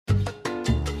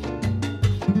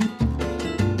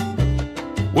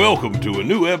Welcome to a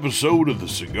new episode of the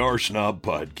Cigar Snob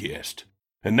Podcast.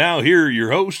 And now here are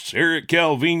your hosts, Eric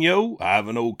Calvino,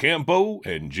 Ivan Ocampo,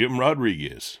 and Jim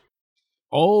Rodriguez.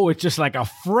 Oh, it's just like a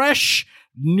fresh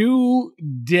new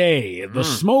day. The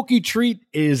smoky treat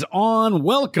is on.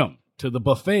 Welcome to the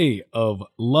buffet of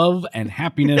love and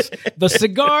happiness, the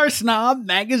Cigar Snob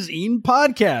Magazine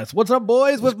Podcast. What's up,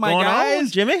 boys? With my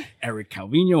guys, Jimmy, Eric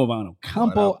Calvino, Ivan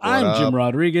Ocampo. I'm Jim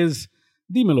Rodriguez.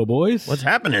 Dímelo, boys. what's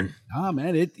happening?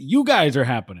 Man, you guys are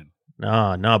happening.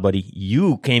 No, buddy.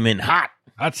 You came in hot.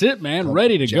 That's it, man.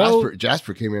 Ready to go.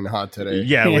 Jasper came in hot today.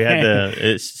 Yeah, we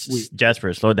had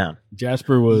Jasper, slow down.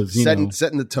 Jasper was setting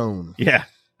the tone. Yeah.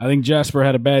 I think Jasper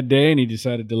had a bad day and he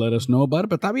decided to let us know about it.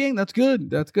 But está bien, that's good.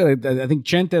 That's good. I think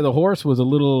Chente the horse was a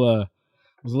little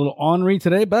ornery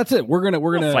today, but that's it. We're gonna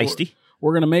feisty.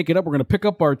 We're gonna make it up. We're gonna pick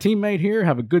up our teammate here,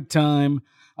 have a good time,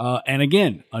 and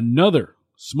again another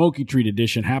Smoky Treat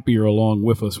edition. Happy you're along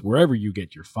with us wherever you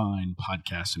get your fine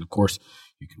podcasts, and of course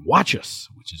you can watch us,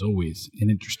 which is always an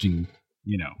interesting,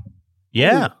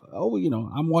 Yeah.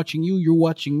 I'm watching you, you're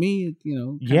watching me,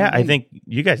 Yeah, I think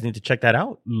you guys need to check that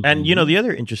out. Mm-hmm. And, the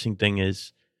other interesting thing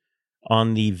is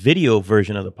on the video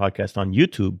version of the podcast on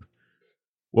YouTube,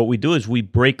 what we do is we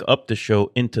break up the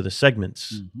show into the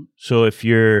segments. Mm-hmm. So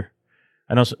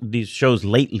I know these shows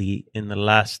lately in the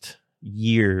last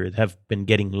year have been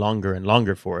getting longer and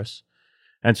longer for us.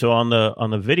 And so on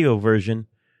the video version,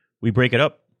 we break it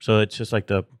up. So it's just like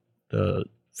the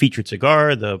featured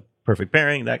cigar, the perfect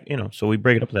pairing, that, so we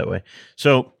break it up that way.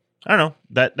 So I don't know,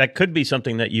 that could be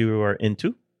something that you are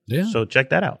into. Yeah. So check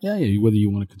that out. Yeah. Whether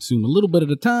you want to consume a little bit at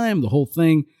a time, the whole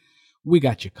thing, we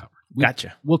got you covered.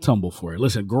 Gotcha. We'll tumble for it.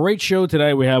 Listen, great show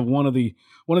today. We have one of the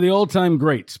all-time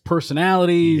greats,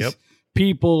 personalities,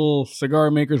 people, cigar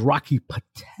makers, Rocky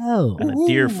Patel. And a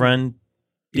dear friend,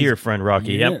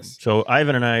 Rocky. Yes. Yep. So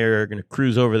Ivan and I are going to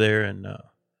cruise over there and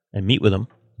meet with him.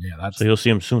 Yeah, so you'll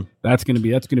see him soon. That's gonna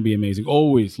be amazing.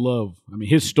 Always love. I mean,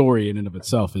 his story in and of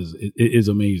itself is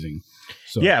amazing.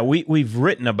 So yeah, we've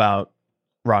written about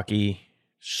Rocky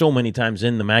so many times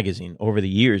in the magazine over the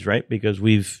years, right? Because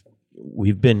we've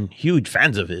been huge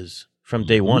fans of his from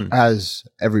day one, as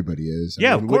everybody is.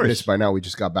 Of course. Witness by now, we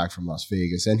just got back from Las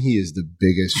Vegas, and he is the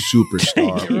biggest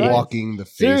superstar Right. walking the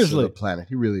face Seriously. of the planet.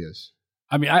 He really is.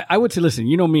 I mean, I would say, listen,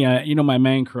 me, my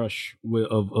man crush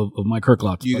of my Kirk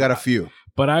Lots. You got a few.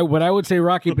 But I would say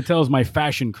Rocky Patel is my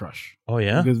fashion crush. Oh,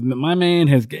 yeah? Because my man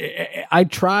I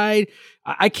tried.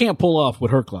 I can't pull off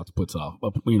what Herklotz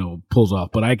pulls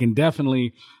off, but I can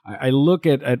definitely. I look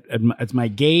at my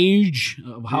gauge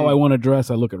of how I want to dress.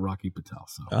 I look at Rocky Patel.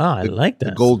 So I like that.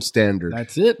 The gold standard.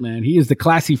 that's it, man. He is the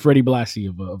classy Freddie Blassie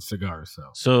of cigars.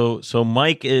 So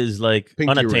Mike is like Pinky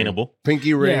unattainable. Ring.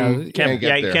 Pinky ring. Yeah, You can't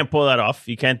get You there. can't pull that off.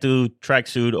 You can't do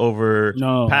tracksuit over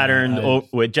patterned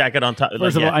with jacket on top.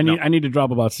 First of all, I need to drop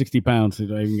about 60 pounds to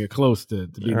even get close to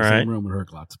be in the same room with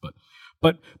Herklotz.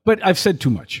 But I've said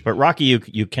too much. But Rocky,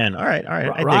 you can. All right.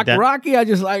 I dig that. Rocky, I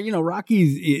just like, Rocky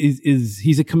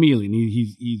he's a chameleon.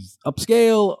 He's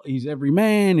upscale. He's every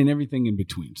man and everything in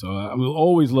between. So I will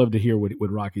always love to hear what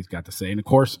Rocky's got to say. And of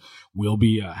course, we'll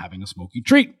be having a smoky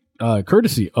treat,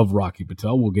 courtesy of Rocky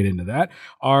Patel. We'll get into that.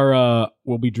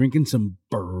 We'll be drinking some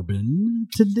bourbon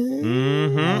today.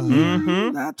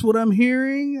 That's what I'm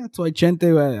hearing. That's why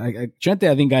Chente,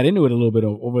 I think, got into it a little bit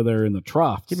over there in the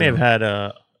trough. He may have had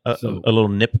a little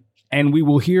nip. And we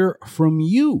will hear from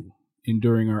you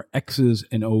during our X's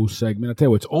and O's segment. I tell you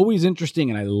what, it's always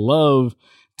interesting, and I love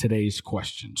today's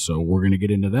question. So we're going to get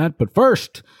into that. But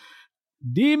first,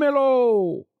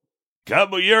 dímelo.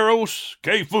 Caballeros,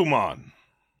 que fuman.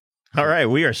 All right,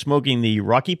 we are smoking the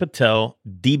Rocky Patel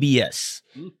DBS.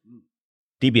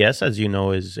 DBS, as you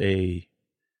know, is a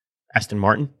Aston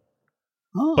Martin.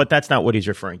 Oh. But that's not what he's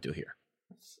referring to here.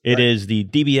 It is the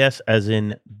DBS as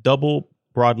in double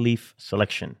broadleaf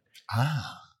selection.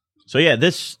 So yeah,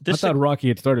 this I thought Rocky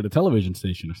had started a television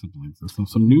station or something like that.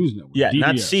 Some news network. Yeah, DBS.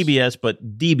 not CBS,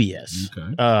 but DBS.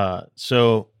 Okay.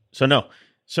 So no.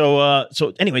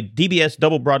 So anyway, DBS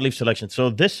double broadleaf selection. So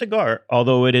this cigar,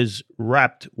 although it is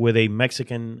wrapped with a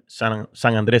Mexican San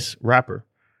Andres wrapper,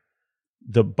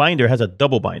 the binder has a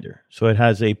double binder. So it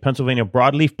has a Pennsylvania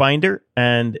broadleaf binder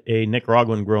and a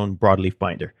Nicaraguan grown broadleaf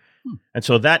binder. And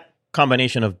so that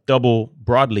combination of double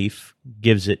broadleaf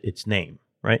gives it its name,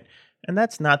 right? And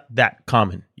that's not that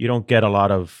common. You don't get a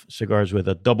lot of cigars with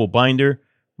a double binder,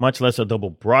 much less a double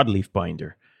broadleaf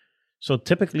binder. So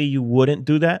typically you wouldn't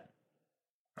do that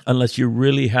unless you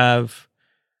really have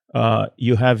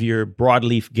your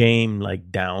broadleaf game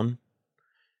like down,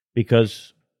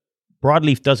 because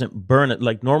broadleaf doesn't burn it.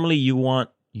 Like normally you want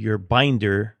your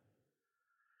binder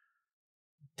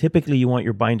typically you want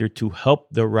your binder to help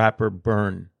the wrapper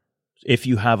burn if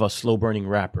you have a slow burning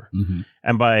wrapper. Mm-hmm.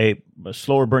 And by a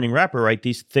slower burning wrapper, right,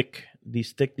 these thick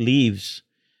leaves,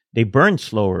 they burn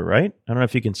slower, right? I don't know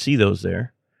if you can see those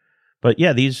there. But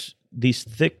yeah, these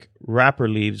thick wrapper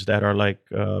leaves that are like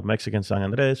Mexican San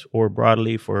Andres or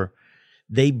broadleaf,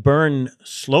 they burn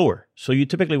slower. So you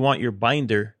typically want your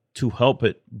binder to help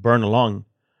it burn along,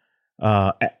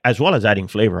 as well as adding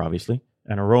flavor, obviously,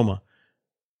 and aroma.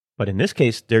 But in this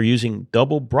case, they're using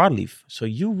double broadleaf. So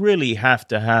you really have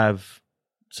to have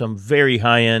some very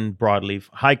high-end broadleaf,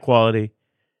 high quality,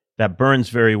 that burns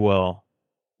very well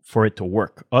for it to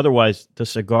work. Otherwise, the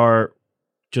cigar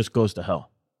just goes to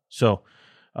hell. So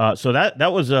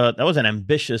that was an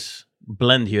ambitious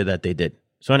blend here that they did.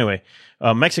 So anyway,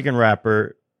 Mexican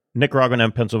wrapper, Nicaraguan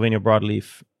and Pennsylvania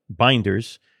broadleaf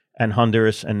binders, and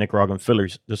Honduras and Nicaraguan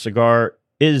fillers. The cigar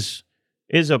is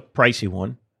a pricey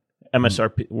one.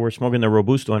 MSRP. We're smoking the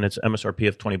Robusto, and it's MSRP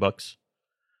of $20.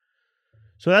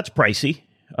 So that's pricey.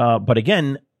 But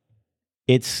again,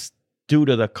 it's due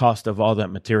to the cost of all that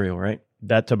material, right?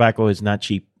 That tobacco is not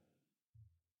cheap.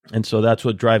 And so that's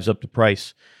what drives up the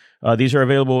price. These are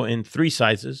available in 3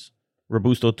 sizes,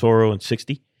 Robusto, Toro, and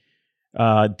 60.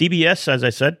 DBS, as I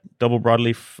said, double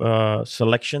broadleaf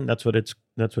selection. That's what it's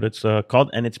called.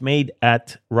 And it's made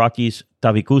at Rocky's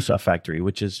Tavicusa factory,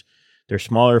 which is their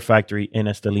smaller factory in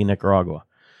Esteli, Nicaragua.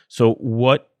 So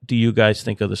what do you guys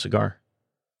think of the cigar?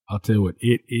 I'll tell you what,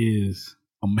 it is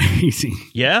amazing.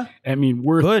 Yeah? I mean,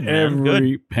 worth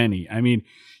every penny. I mean,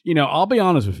 I'll be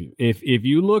honest with you. If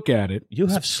you look at it, you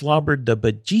have slobbered the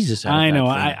bejesus out of I know.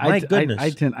 My goodness.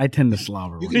 I tend to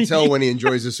slobber. You can tell when he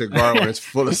enjoys a cigar when it's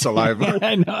full of saliva.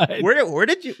 I know. Where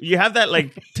did you have that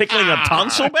like tickling a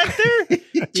tonsil back there?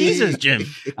 Jesus, Jim.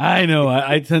 I know.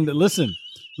 I tend to listen.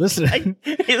 He's like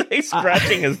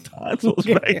scratching his tonsils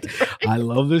right there. I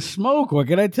love this smoke. What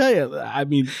can I tell you? I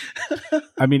mean,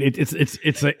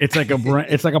 it's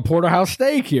like a porterhouse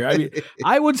steak here. I mean,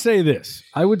 I would say this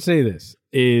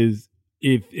is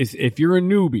if you're a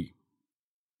newbie,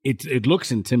 it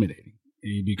looks intimidating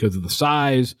because of the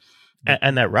size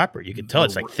and that wrapper. You can tell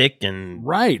it's like thick and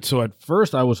right. So at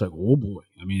first I was like, oh boy.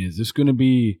 I mean, is this going to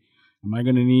be? Am I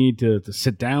going to need to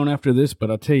sit down after this?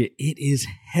 But I'll tell you, it is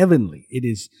heavenly. It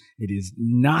is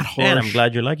not harsh. Man, I'm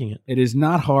glad you're liking it. It is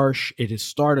not harsh. It has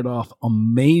started off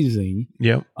amazing.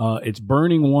 Yeah. It's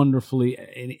burning wonderfully,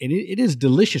 and it is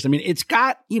delicious. I mean, it's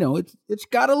got it's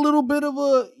got a little bit of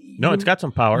a it's got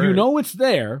some power. It's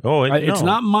there. Oh, it's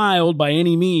not mild by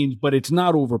any means, but it's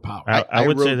not overpowered. I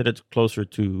would say that it's closer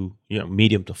to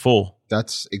medium to full.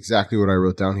 That's exactly what I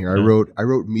wrote down here. I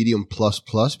wrote medium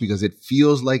plus because it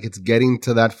feels like it's getting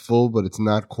to that full, but it's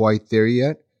not quite there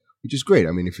yet, which is great.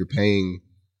 I mean, if you're paying,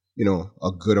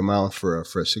 a good amount for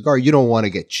a cigar, you don't want to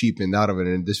get cheapened out of it.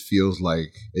 And this feels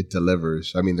like it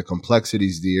delivers. I mean, the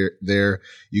complexity's there.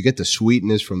 You get the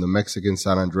sweetness from the Mexican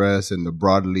San Andres and the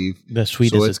broadleaf. The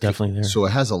sweetness is definitely there. So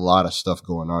it has a lot of stuff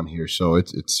going on here. So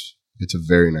it's a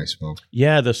very nice smoke.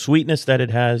 Yeah, the sweetness that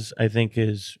it has, I think,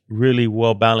 is really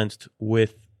well balanced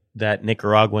with that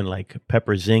Nicaraguan like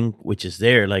pepper zing, which is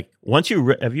there. Like once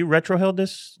have you retrohaled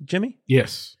this, Jimmy?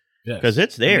 Yes, because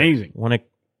it's there. Amazing.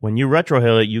 When you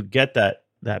retrohale it, you get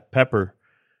that pepper,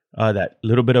 that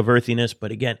little bit of earthiness.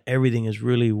 But again, everything is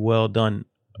really well done.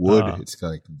 Wood, it's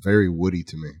like very woody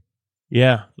to me.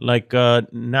 Yeah, like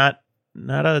not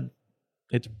a.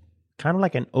 It's kind of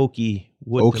like an oaky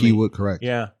wood. Oaky wood, correct?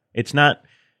 Yeah. It's not,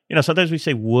 sometimes we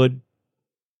say wood,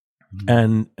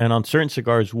 and on certain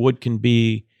cigars, wood can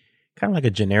be kind of like a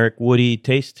generic woody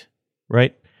taste,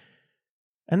 right?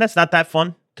 And that's not that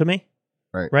fun to me,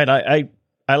 right?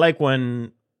 I like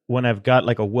when I've got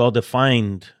like a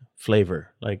well-defined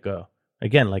flavor, like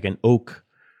again, like an oak,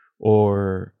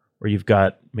 or you've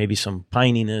got maybe some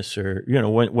pininess, or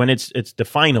when it's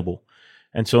definable.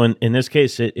 And so in this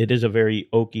case, it is a very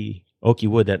oaky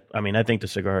wood that I think the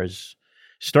cigar is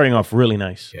starting off really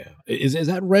nice. Yeah, is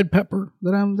that red pepper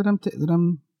that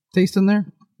I'm tasting there?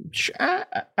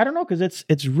 I don't know, because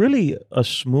it's really a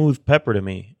smooth pepper to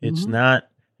me. It's not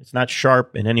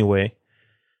sharp in any way.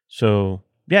 So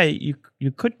yeah,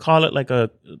 you could call it like the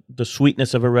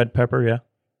sweetness of a red pepper. Yeah,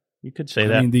 you could say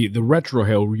that. I mean, the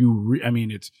retrohale.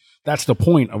 That's the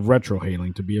point of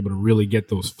retrohaling, to be able to really get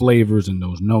those flavors and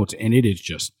those notes. And it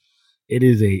is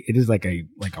like a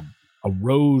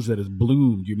rose that has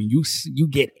bloomed. I mean, you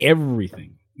get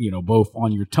everything, both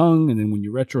on your tongue, and then when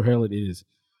you retrohale it is,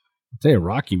 I'll tell you,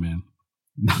 Rocky, man,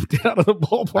 knocked it out of the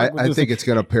ballpark. I think it's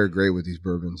going to pair great with these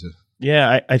bourbons.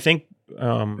 Yeah, I think.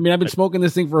 I've been smoking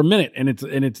this thing for a minute, and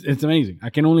it's amazing.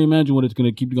 I can only imagine what it's going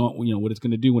to keep going. What it's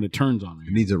going to do when it turns on me.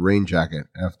 It needs a rain jacket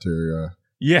after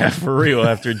Yeah, for real.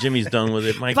 After Jimmy's done with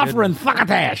it, my Suffering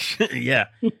succotash. Yeah,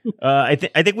 I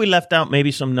think we left out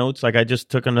maybe some notes. Like I just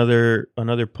took another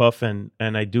puff, and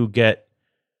I do get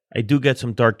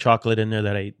some dark chocolate in there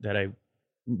that I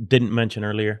didn't mention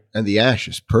earlier. And the ash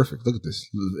is perfect. Look at this.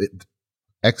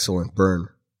 Excellent burn.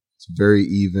 It's very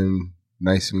even,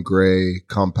 nice and gray,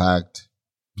 compact.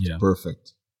 Yeah.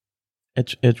 Perfect.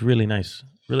 It's really nice.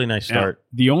 Really nice start.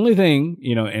 Now, the only thing,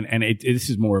 and this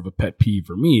is more of a pet peeve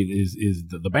for me, is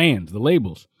the bands, the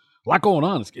labels. A lot going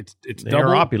on. It's They're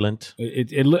double. opulent.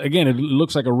 It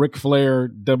looks like a Ric Flair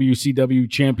WCW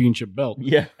championship belt.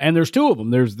 Yeah. And there's two of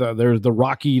them. There's the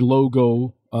Rocky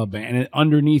logo band, and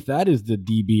underneath that is the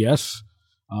DBS,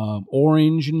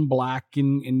 orange and black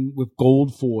and with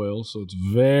gold foil. So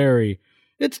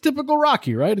it's typical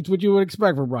Rocky, right? It's what you would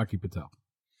expect from Rocky Patel.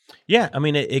 Yeah, I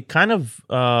mean, it kind of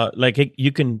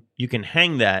you can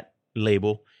hang that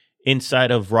label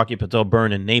inside of Rocky Patel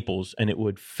Burn in Naples, and it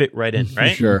would fit right in,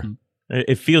 right? Sure.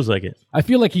 It feels like it. I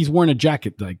feel like he's wearing a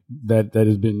jacket like that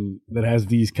has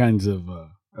these kinds of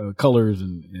colors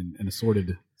and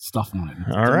assorted stuff on it.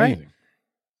 It's amazing.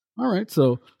 All right,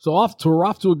 so we're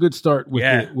off to a good start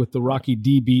with the Rocky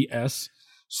DBS.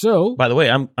 So, by the way,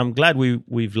 I'm glad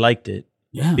we've liked it.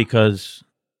 Yeah, because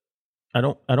I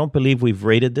don't believe we've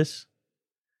rated this,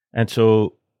 and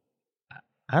so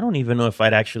I don't even know if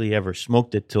I'd actually ever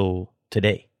smoked it till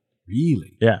today.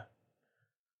 Really? Yeah.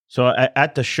 So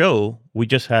at the show we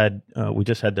just had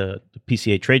the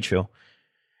PCA trade show,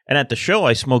 and at the show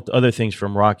I smoked other things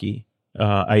from Rocky.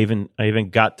 I even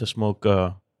got to smoke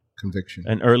Conviction,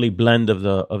 an early blend of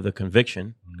the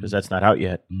Conviction, because that's not out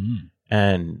yet,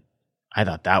 and I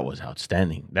thought that was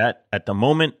outstanding. That at the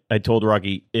moment I told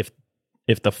Rocky, if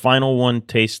the final one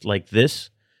tastes like this,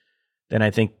 then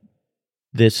I think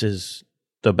this is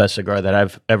the best cigar that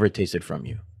I've ever tasted from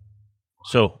you.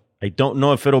 So I don't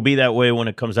know if it'll be that way when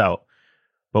it comes out,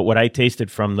 but what I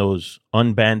tasted from those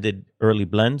unbanded early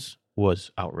blends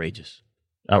was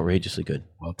outrageously good.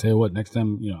 Well, I'll tell you what, next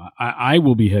time, I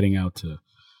will be heading out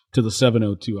to the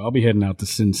 702. I'll be heading out to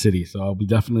Sin City, so I'll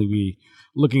definitely be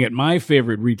looking at my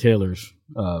favorite retailers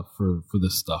for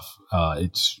this stuff.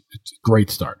 It's a great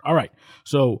start. All right,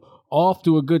 so off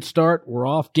to a good start. We're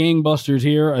off gangbusters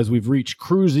here as we've reached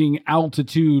cruising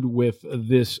altitude with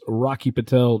this Rocky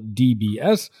Patel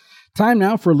DBS. Time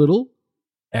now for a little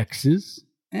X's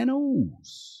and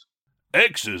O's.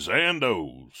 X's and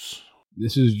O's.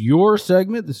 This is your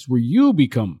segment. This is where you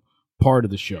become part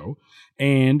of the show.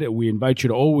 And we invite you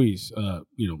to always,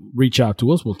 reach out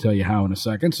to us. We'll tell you how in a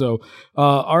second. So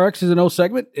our X's and O's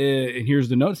segment, and here's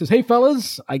the note. It says, "Hey,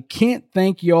 fellas, I can't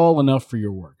thank you all enough for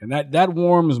your work." And that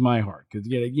warms my heart because,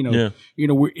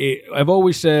 I've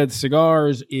always said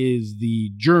cigars is the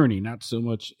journey, not so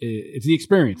much. It's the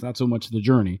experience, not so much the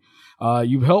journey.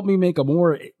 You've helped me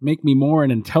make me more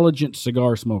an intelligent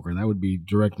cigar smoker. And that would be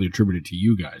directly attributed to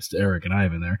you guys, to Eric and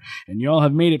Ivan there. And y'all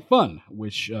have made it fun,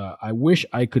 which I wish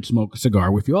I could smoke a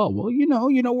cigar with you all. Well, you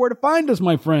know where to find us,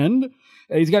 my friend.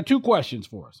 He's got two questions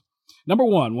for us. Number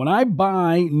one, when I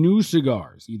buy new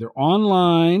cigars, either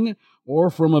online or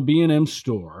from a B&M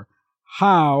store,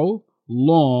 how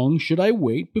long should I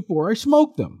wait before I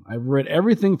smoke them? I've read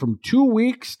everything from 2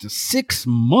 weeks to 6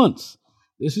 months.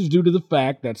 This is due to the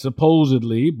fact that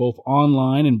supposedly both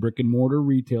online and brick-and-mortar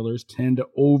retailers tend to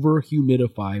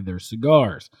over-humidify their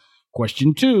cigars.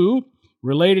 Question two,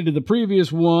 related to the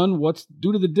previous one, what's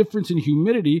due to the difference in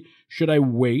humidity, should I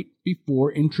wait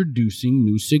before introducing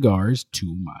new cigars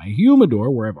to my humidor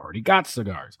where I've already got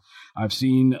cigars? I've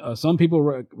seen some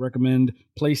people recommend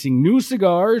placing new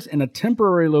cigars in a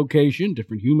temporary location,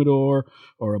 different humidor,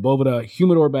 or above a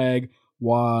humidor bag,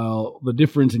 while the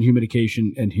difference in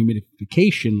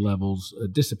humidification levels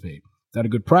dissipate. Is that a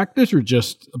good practice or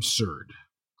just absurd?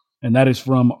 And that is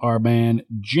from our man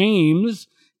James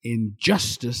in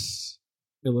Justice,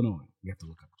 Illinois. You have to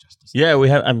look up Justice. Yeah, we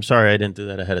have. I'm sorry I didn't do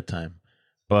that ahead of time.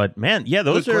 But man, yeah,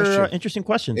 those are interesting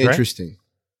questions, right? Interesting.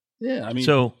 Yeah, I mean,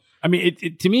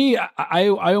 to me, I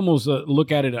almost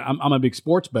look at it. I'm a big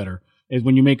sports bettor. Is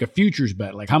when you make a futures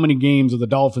bet, like how many games are the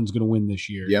Dolphins going to win this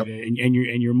year, yep. and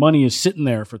your money is sitting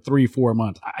there for 3-4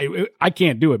 months. I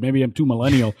can't do it. Maybe I'm too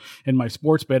millennial in my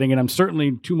sports betting, and I'm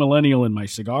certainly too millennial in my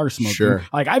cigar smoking. Sure.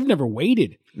 Like I've never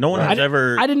waited. No one has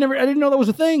ever. I didn't know that was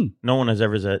a thing. No one has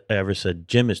ever said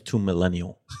Jim is too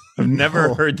millennial. I've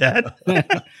never heard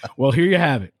that. Well, here you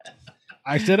have it.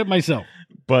 I said it myself.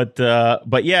 But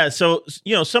yeah. So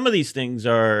some of these things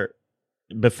are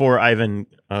before Ivan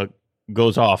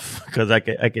goes off, because I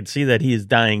could see that he is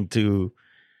dying to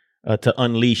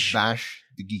unleash bash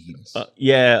the geekiness.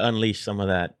 Unleash some of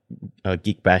that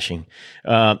geek bashing.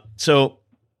 So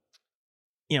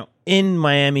in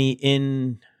Miami,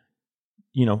 in,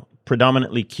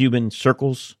 predominantly Cuban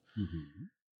circles,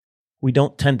 we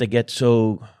don't tend to get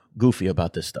so goofy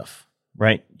about this stuff,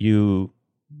 right? You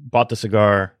bought the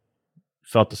cigar,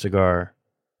 felt the cigar.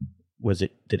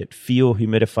 Did it feel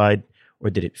humidified or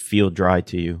did it feel dry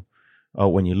to you?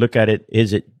 When you look at it,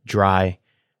 is it dry?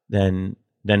 Then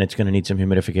it's going to need some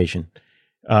humidification.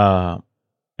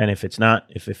 And if it's not,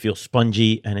 if it feels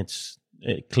spongy and it's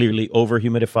clearly over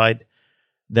humidified,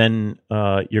 then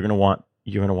you're gonna want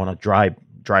to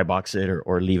dry box it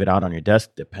or leave it out on your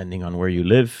desk, depending on where you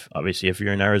live. Obviously, if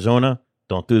you're in Arizona,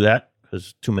 don't do that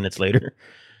because 2 minutes later,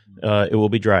 it will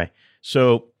be dry.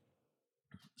 So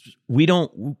we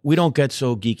don't get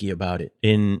so geeky about it.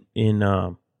 In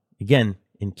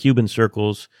Cuban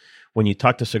circles, when you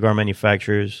talk to cigar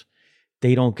manufacturers,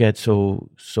 they don't get so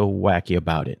wacky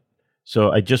about it.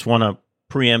 So I just want to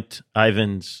preempt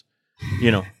Ivan's,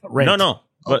 Right. No.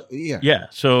 But yeah.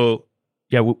 So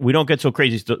yeah, we don't get so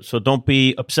crazy. So don't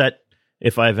be upset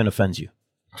if Ivan offends you.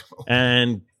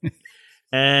 And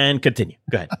continue.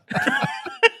 Go ahead.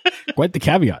 Quite the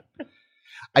caveat.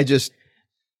 I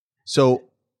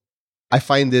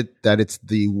find it that it's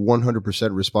the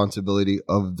 100% responsibility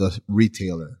of the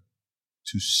retailer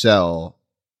to sell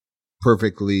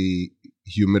perfectly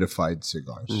humidified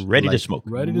cigars. Ready to smoke.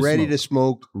 Ready to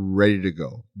smoke, ready to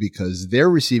go. Because they're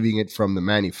receiving it from the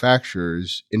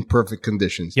manufacturers in perfect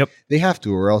conditions. Yep. They have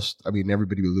to, or else,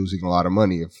 everybody will be losing a lot of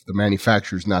money if the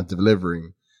manufacturer's not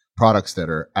delivering products that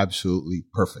are absolutely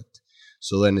perfect.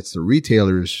 So then it's the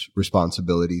retailer's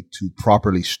responsibility to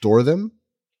properly store them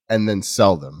and then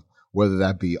sell them, whether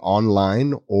that be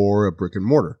online or a brick and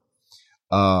mortar.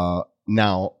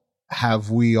 Now,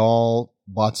 have we all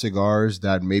bought cigars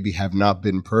that maybe have not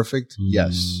been perfect?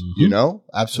 Yes.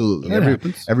 Absolutely.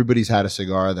 Everybody's had a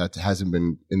cigar that hasn't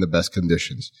been in the best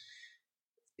conditions.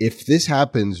 If this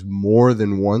happens more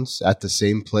than once at the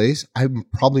same place, I'm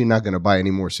probably not going to buy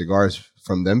any more cigars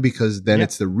from them, because then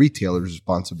it's the retailer's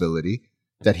responsibility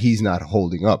that he's not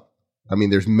holding up.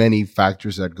 There's many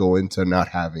factors that go into not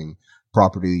having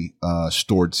properly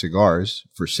stored cigars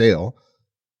for sale.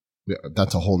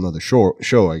 That's a whole nother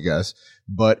show, I guess.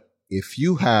 But if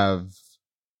you have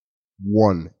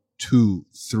 1, 2,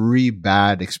 3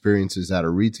 bad experiences at a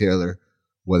retailer,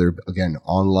 whether again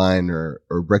online or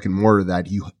brick and mortar, that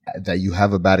you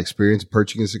have a bad experience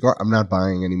purchasing a cigar, I'm not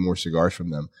buying any more cigars from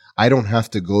them. I don't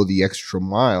have to go the extra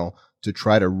mile to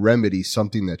try to remedy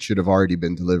something that should have already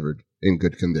been delivered in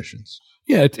good conditions.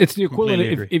 Yeah, it's the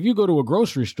equivalent. If you go to a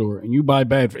grocery store and you buy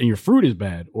bad and your fruit is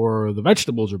bad or the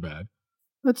vegetables are bad,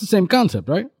 that's the same concept,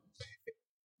 right?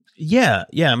 Yeah.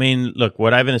 Look,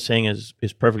 what Ivan is saying is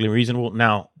perfectly reasonable.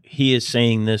 Now, he is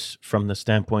saying this from the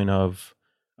standpoint of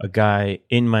a guy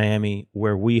in Miami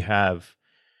where we have,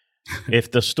 if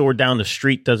the store down the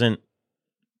street doesn't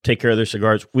take care of their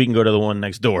cigars, we can go to the one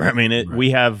next door. Right.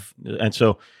 We have, and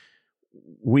so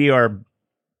we are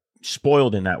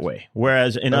spoiled in that way.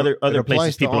 Whereas in other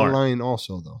places, people aren't. Online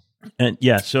also, though. And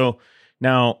yeah, so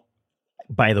now,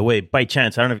 by the way, by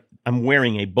chance, I don't know. I'm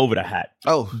wearing a Boveda hat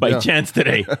by chance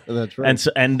today. That's right.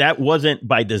 And that wasn't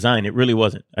by design. It really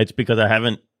wasn't. It's because I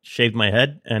haven't shaved my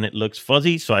head and it looks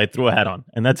fuzzy, so I threw a hat on,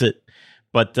 and that's it.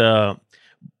 But the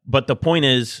point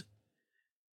is,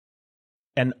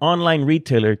 an online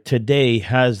retailer today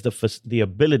has the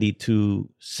ability to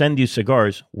send you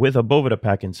cigars with a Boveda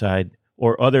pack inside,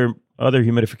 or other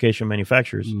humidification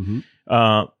manufacturers.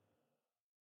 Mm-hmm.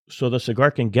 So the cigar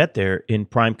can get there in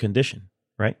prime condition,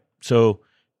 right? So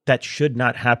that should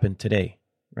not happen today,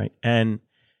 right? And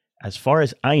as far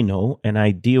as I know, and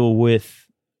I deal with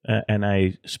and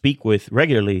I speak with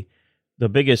regularly, the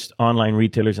biggest online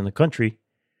retailers in the country,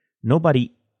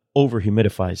 nobody over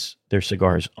humidifies their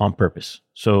cigars on purpose.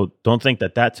 So don't think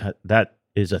that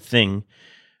is a thing.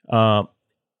 And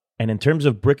in terms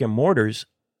of brick and mortars,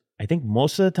 I think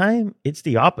most of the time it's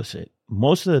the opposite.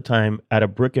 Most of the time at a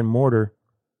brick and mortar,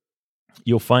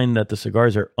 you'll find that the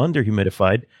cigars are under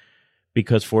humidified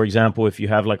because, for example, if you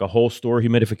have like a whole store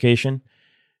humidification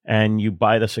and you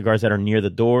buy the cigars that are near the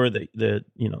door, the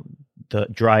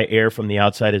dry air from the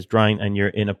outside is drying, and you're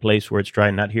in a place where it's dry.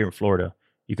 Not here in Florida.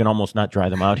 You can almost not dry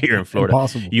them out here in Florida.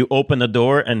 Impossible. You open the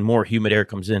door and more humid air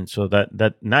comes in. So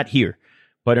that not here,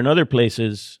 but in other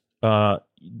places, the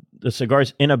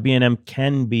cigars in a B&M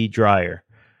can be drier.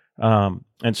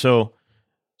 And so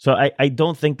I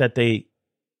don't think that they,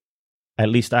 at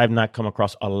least I've not come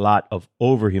across a lot of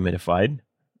over humidified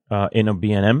in a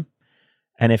B&M.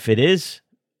 And if it is,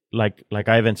 like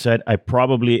Ivan said, I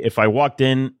probably, if I walked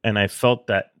in and I felt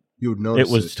that you would notice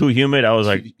it was too humid, I was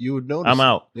like, you would notice I'm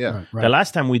out. Yeah. Right. The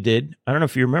last time we did, I don't know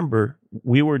if you remember,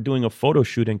 we were doing a photo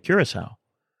shoot in Curacao.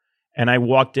 And I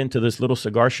walked into this little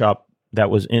cigar shop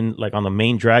that was in like on the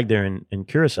main drag there in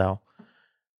Curacao.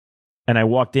 And I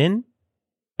walked in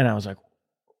and I was like,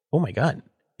 oh my God,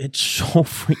 it's so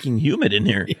freaking humid in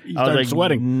here. I was like,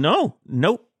 sweating.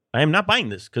 Nope. I am not buying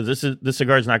this because this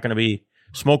cigar is not going to be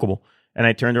smokable. And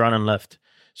I turned around and left.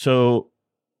 So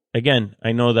again,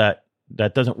 I know that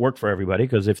doesn't work for everybody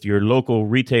because if your local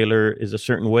retailer is a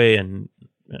certain way and,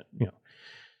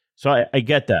 so I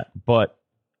get that. But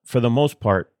for the most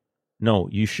part, no,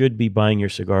 you should be buying your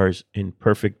cigars in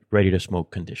perfect, ready to smoke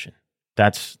condition.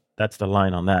 That's the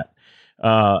line on that.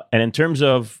 And in terms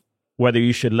of whether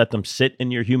you should let them sit in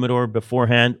your humidor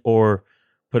beforehand or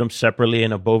put them separately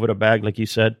in a Boveda bag, like you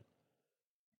said,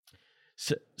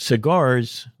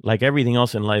 cigars, like everything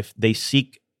else in life, they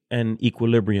seek an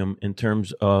equilibrium in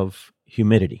terms of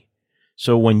humidity.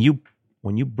 So when you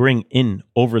bring in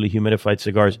overly humidified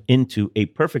cigars into a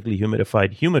perfectly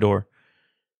humidified humidor,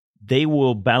 they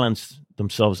will balance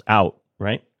themselves out,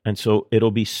 right? And so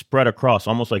it'll be spread across,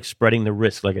 almost like spreading the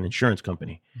risk like an insurance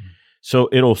company. Mm. So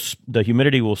the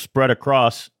humidity will spread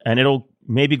across and it'll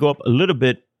maybe go up a little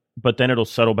bit, but then it'll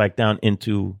settle back down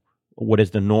into what is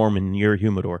the norm in your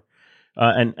humidor.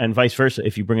 And vice versa.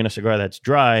 If you bring in a cigar that's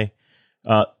dry,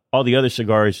 all the other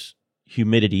cigars'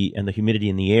 humidity and the humidity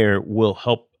in the air will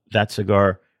help that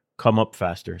cigar come up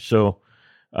faster. So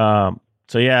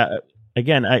yeah,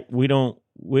 again, we don't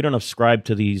ascribe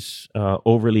to these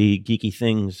overly geeky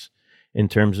things in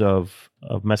terms of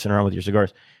messing around with your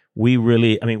cigars. We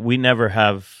never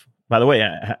have, by the way,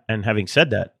 and having said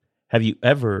that, have you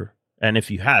ever, and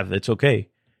if you have, it's okay,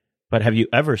 but have you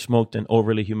ever smoked an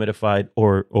overly humidified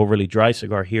or overly dry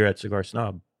cigar here at Cigar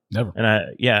Snob? Never.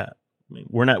 And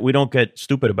we don't get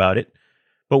stupid about it,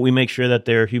 but we make sure that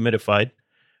they're humidified.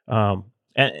 And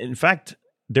in fact,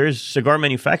 there's cigar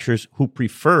manufacturers who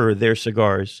prefer their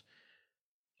cigars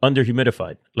under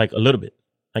humidified, like a little bit.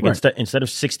 Like right. instead of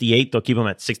 68, they'll keep them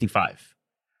at 65.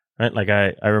 Right? Like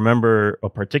I remember a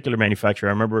particular manufacturer.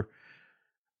 I remember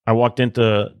I walked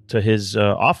into his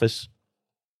office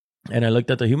and I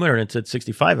looked at the humidor and it said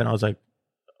 65, and I was like,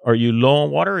 "Are you low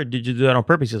on water, or did you do that on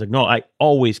purpose?" He's like, "No, I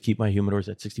always keep my humidors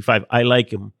at 65. I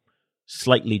like them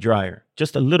slightly drier,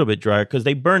 just a little bit drier, because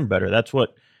they burn better." That's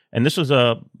what. And this was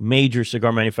a major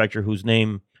cigar manufacturer whose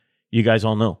name you guys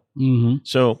all know. Mm-hmm.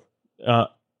 So,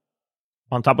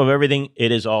 on top of everything,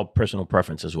 it is all personal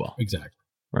preference as well. Exactly.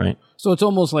 Right. So it's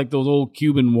almost like those old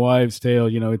Cuban wives' tale.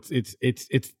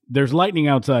 It's there's lightning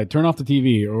outside. Turn off the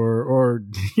TV, or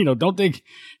don't think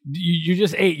you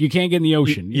just ate. You can't get in the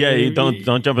ocean. You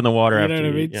don't jump in the water. You after know what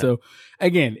I mean? Yeah. So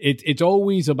again, it's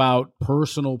always about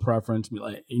personal preference.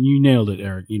 And you nailed it,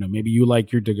 Eric. Maybe you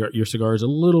like your cigars a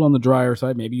little on the drier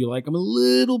side. Maybe you like them a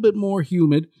little bit more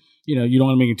humid. You don't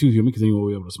want to make it too humid because then you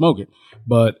won't be able to smoke it.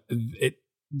 But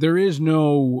there is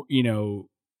no,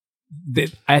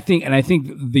 I think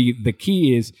the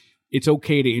key is it's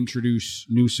okay to introduce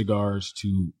new cigars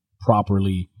to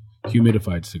properly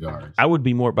humidified cigars. I would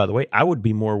be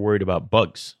more worried about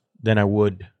bugs than I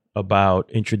would about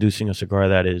introducing a cigar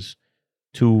that is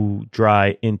too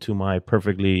dry into my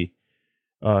perfectly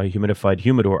humidified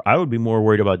humidor. I would be more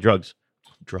worried about drugs.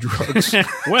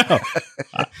 Well,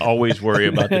 I always worry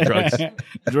about the drugs.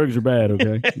 Drugs are bad,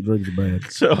 okay? Drugs are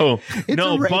bad. So,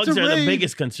 bugs are the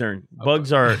biggest concern.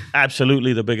 Bugs are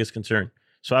absolutely the biggest concern.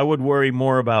 So I would worry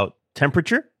more about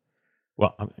temperature.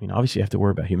 Well, obviously you have to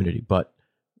worry about humidity, but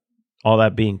all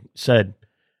that being said,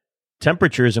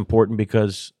 temperature is important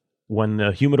because when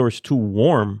the humidor is too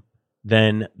warm,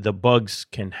 then the bugs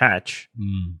can hatch,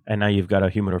 and now you've got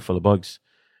a humidor full of bugs.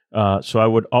 So I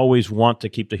would always want to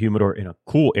keep the humidor in a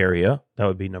cool area. That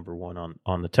would be number one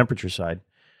on the temperature side.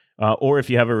 Or if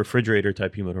you have a refrigerator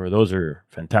type humidor, those are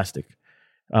fantastic.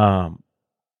 So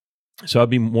I'd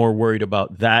be more worried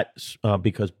about that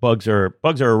because bugs are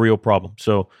a real problem.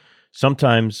 So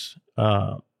sometimes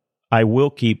I will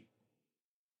keep,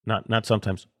 not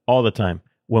sometimes, all the time.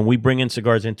 When we bring in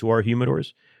cigars into our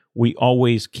humidors, we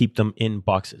always keep them in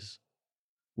boxes.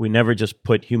 We never just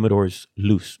put humidors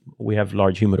loose. We have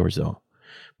large humidors though,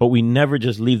 but we never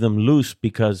just leave them loose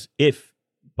because if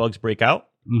bugs break out,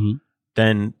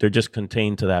 then they're just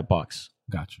contained to that box.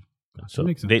 Gotcha. So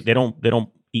they don't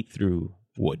eat through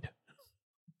wood.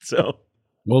 So,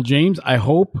 well, James, I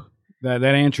hope that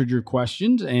answered your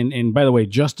questions. And by the way,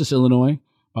 Justice, Illinois,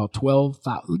 about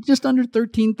 12,000, just under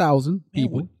 13,000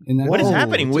 people. What is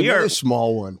happening? We are a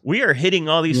small one. We are hitting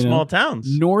all these small towns.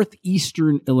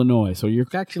 Northeastern Illinois. So you're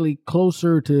actually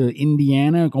closer to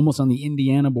Indiana, almost on the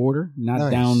Indiana border,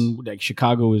 not down like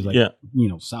Chicago is like,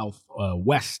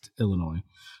 southwest Illinois.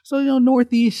 So,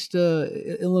 Northeast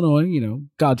Illinois,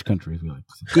 God's country, as we like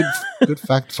to say. Good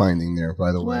fact finding there,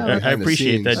 by the way. Well, I Behind the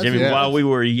appreciate that, scenes. Jimmy. Yeah. While we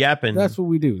were yapping, That's what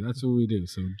we do. So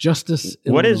Justice,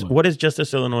 what Illinois. is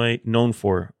Justice, Illinois known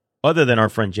for, other than our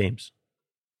friend James?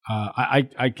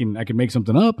 I can make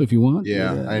something up if you want.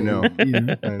 Yeah, I know. I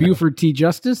know. Buford T.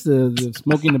 Justice, the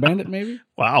Smoking the Bandit, maybe.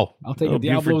 Wow, I'll take a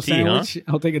Diablo Buford Tea, huh? sandwich.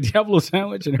 I'll take a Diablo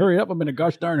sandwich and hurry up. I'm in a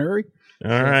gosh darn hurry.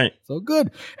 All right. So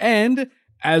good. And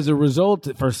as a result,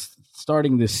 for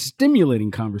starting this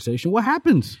stimulating conversation, what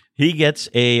happens? He gets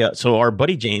so our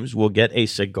buddy James will get a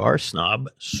Cigar Snob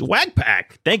swag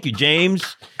pack. Thank you,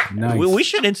 James. Nice. We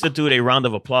should institute a round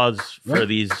of applause for Right.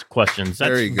 these questions. That's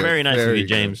Very good. very nice of Very you,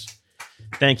 good. James.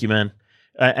 Thank you, man.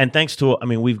 And thanks to,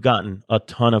 we've gotten a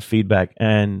ton of feedback,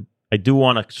 and I do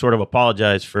want to sort of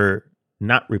apologize for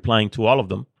not replying to all of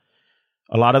them.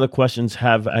 A lot of the questions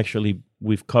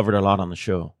we've covered a lot on the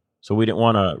show, so we didn't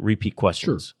want to repeat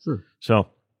questions. Sure. So,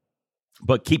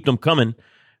 but keep them coming,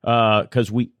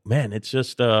 because it's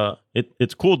just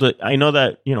it's cool to. I know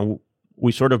that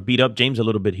we sort of beat up James a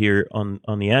little bit here on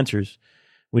the answers.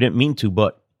 We didn't mean to,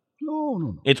 but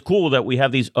No. it's cool that we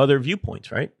have these other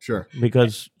viewpoints, right? Sure.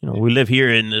 Because we live here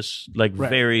in this Right.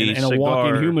 very in a cigar.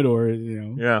 walking humidor.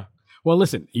 Yeah. Well,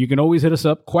 listen, you can always hit us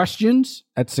up.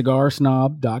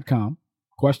 Questions@cigarsnob.com.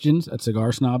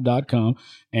 Questions@cigarsnob.com.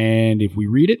 And if we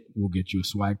read it, we'll get you a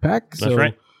swag pack. That's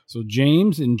right. So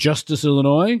James in Justice,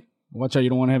 Illinois, watch out. You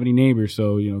don't want to have any neighbors.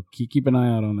 So, keep an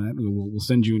eye out on that. We'll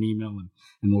send you an email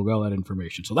and we'll get all that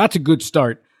information. So that's a good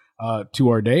start to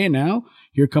our day. And now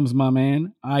here comes my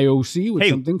man IOC with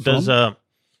something does from...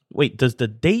 does the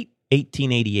date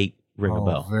 1888 ring a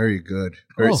bell? Very good.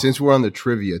 Oh. Since we're on the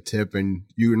trivia tip, and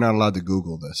you're not allowed to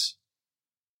Google this.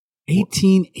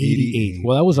 1888.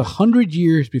 Well, that was 100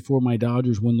 years before my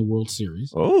Dodgers won the World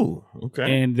Series. Oh,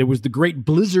 okay. And there was the great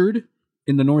blizzard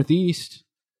in the Northeast.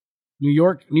 New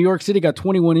York City got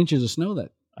 21 inches of snow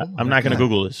that. I'm not going to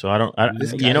Google this, so I don't.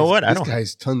 This You know what? I This don't.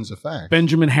 guy's tons of facts.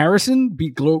 Benjamin Harrison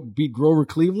beat Grover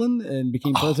Cleveland and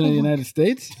became president of the United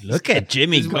States. Look at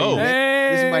Jimmy This is my go!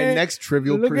 next- This is my next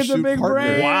Trivial Look at the Pursuit big partner.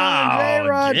 brain. Wow,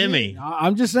 J-Rod. Jimmy.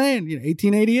 I'm just saying,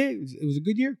 1888, it was a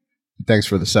good year. Thanks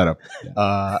for the setup.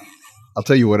 I'll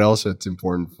tell you what else it's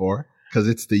important for, because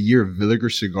it's the year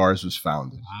Villiger Cigars was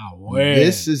founded. Wow.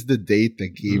 This is the date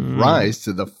that gave rise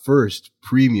to the first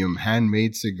premium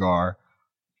handmade cigar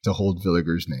to hold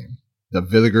Villiger's name, the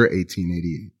Villiger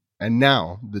 1888. And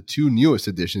now, the two newest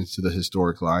additions to the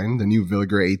historic line, the new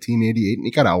Villiger 1888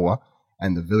 Nicaragua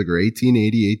and the Villiger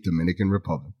 1888 Dominican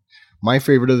Republic. My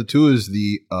favorite of the two is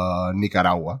the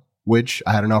Nicaragua, which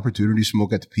I had an opportunity to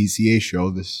smoke at the PCA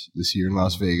show this year in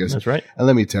Las Vegas. That's right. And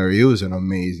let me tell you, it was an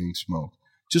amazing smoke.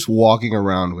 Just walking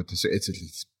around with this, it's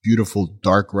this beautiful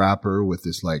dark wrapper with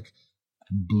this like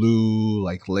blue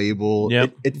like label.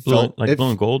 Yep. It blue, felt blue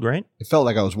and gold, right? It felt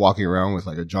like I was walking around with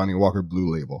like a Johnny Walker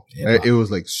blue label. Yeah. It was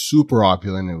like super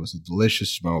opulent. It was a delicious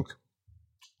smoke.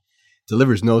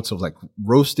 Delivers notes of like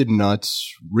roasted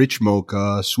nuts, rich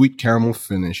mocha, sweet caramel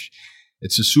finish.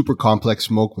 It's a super complex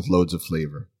smoke with loads of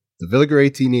flavor. The Villiger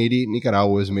 1880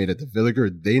 Nicaragua is made at the Villiger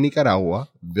de Nicaragua,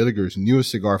 Villiger's newest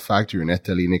cigar factory in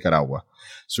Esteli, Nicaragua.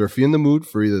 So if you're in the mood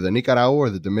for either the Nicaragua or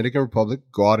the Dominican Republic,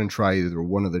 go out and try either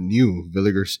one of the new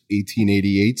Villiger's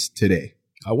 1888s today.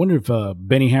 I wonder if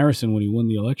Benny Harrison, when he won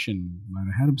the election, might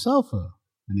have had himself an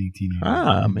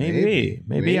 1888.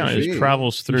 Maybe on his Maybe.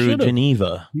 travels through should've.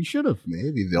 Geneva. He should have.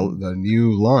 Maybe the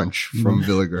new launch from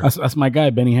Villiger. That's my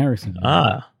guy, Benny Harrison.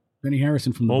 Benny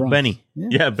Harrison from the Old Bronx. Benny.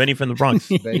 Yeah, Benny from the Bronx.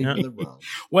 Benny Yeah. from the Bronx.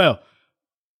 Well,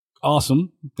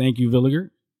 awesome. Thank you, Villiger.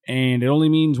 And it only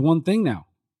means one thing now.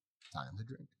 Time to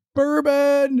drink.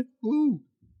 Bourbon. Woo.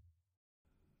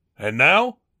 And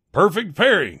now, Perfect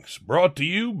Pairings, brought to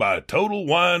you by Total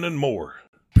Wine and More.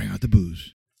 Bring out the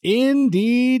booze.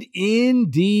 Indeed.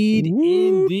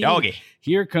 Doggy.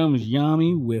 Here comes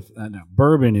Yami with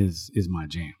bourbon is my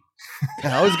jam.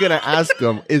 I was going to ask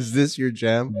him, is this your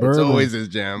jam? It's Bourbon. always his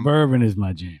jam. Bourbon is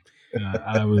my jam.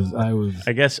 I was.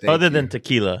 I guess Thank other you. than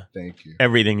tequila, Thank you.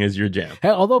 everything is your jam.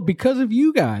 Hell, although because of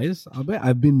you guys,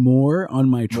 I've been more on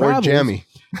my More travels. jammy.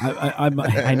 I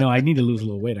know I need to lose a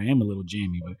little weight. I am a little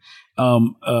jammy,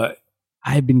 but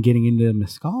I've been getting into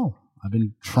mezcal. I've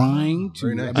been trying to.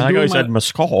 Very nice. I've been I like how doing you said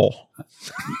mescal.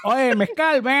 Oye,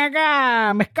 mezcal, ven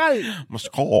acá, mezcal.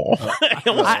 Mezcal. I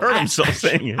almost heard himself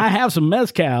saying it. I have some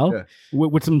mezcal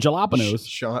with some jalapenos.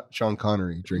 Sean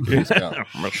Connery drinking mezcal.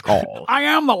 Mezcal. I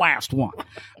am the last one.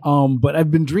 But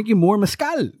I've been drinking more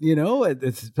mezcal,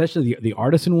 it's especially the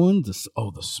artisan ones.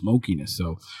 The smokiness.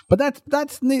 So, but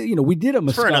that's we did a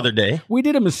mezcal For another day. We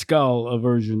did a mezcal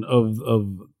version of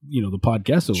the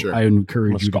podcast. So Sure. I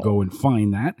encourage you to Mezcal. go and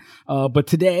find that. But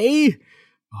today,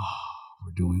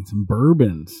 we're doing some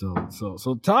bourbon.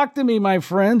 So talk to me, my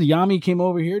friend. Yami came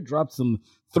over here, dropped some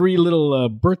 3 little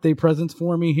birthday presents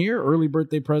for me here, early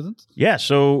birthday presents. Yeah,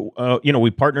 so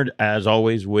we partnered as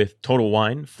always with Total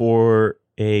Wine for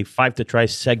a 5 to Try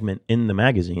segment in the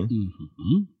magazine,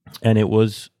 and it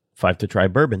was 5 to Try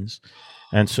bourbons,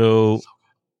 and so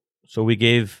we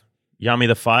gave Yami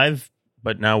the 5,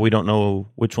 but now we don't know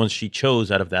which ones she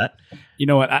chose out of that. You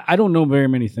know what? I don't know very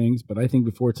many things, but I think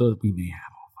before it's over, we may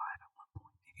have all 5 at one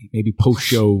point. Maybe post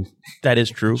show. That is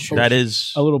true. That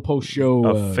is A little post show.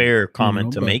 a fair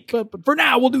comment to make. But for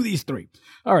now, we'll do these 3.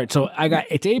 All right. So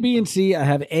it's A, B, and C. I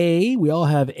have A. We all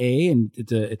have A, and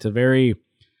it's a very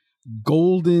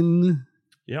golden,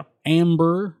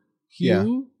 amber hue. Yeah.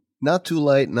 Not too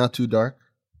light, not too dark,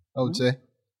 I would say.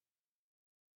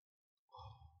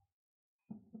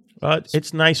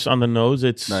 It's nice on the nose.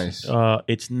 It's nice.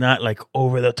 It's not like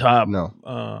over the top.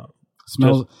 No.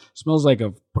 Smells like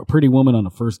a pretty woman on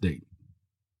a first date.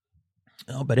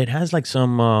 No, but it has like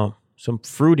some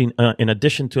fruiting in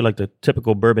addition to like the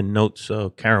typical bourbon notes,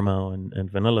 caramel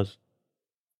and vanillas.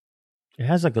 It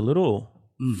has like a little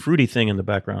fruity thing in the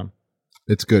background.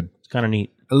 It's good. It's kind of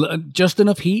neat. Just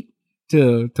enough heat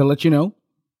to let you know.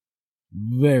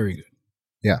 Very good.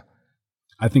 Yeah.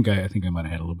 I think I might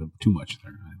have had a little bit too much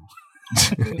there.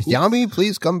 Yami,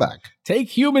 please come back. Take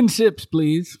human sips,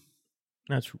 please.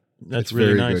 That's It's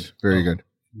really very nice. good. Very good.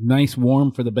 Nice,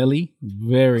 warm for the belly.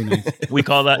 Very nice. We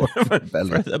call that for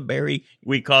belly. the berry.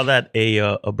 We call that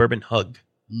a bourbon hug.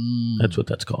 That's what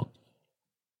that's called.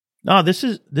 No, this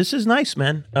is nice,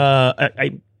 man.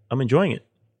 I'm enjoying it.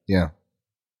 Yeah.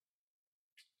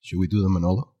 Should we do the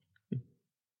Manolo?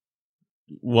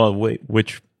 Well, wait,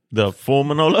 the full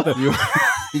Manolo?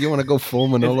 You want to go full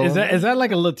Manolo? Is that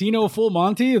like a Latino full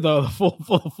Monty? The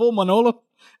full Manolo?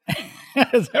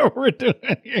 Is that what we're doing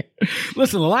here?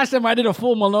 Listen, the last time I did a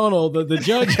full Manolo, the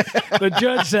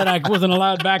judge said I wasn't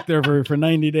allowed back there for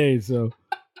 90 days. So,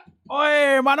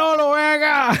 oye, Manolo,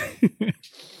 venga.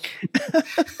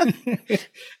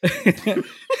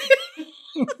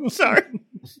 Sorry.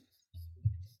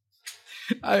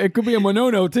 It could be a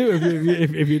Monono too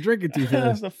if you drink it too That's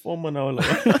fast. the full Manolo.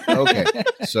 Okay.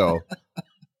 So,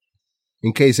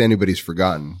 in case anybody's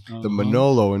forgotten, the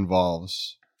Manolo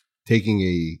involves taking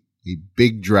a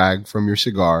big drag from your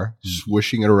cigar,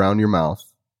 swishing it around your mouth,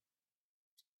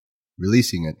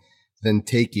 releasing it, then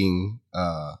taking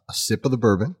a sip of the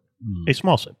bourbon, A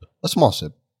small sip. a small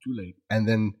sip, Too late. and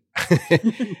then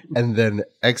and then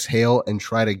exhale and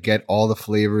try to get all the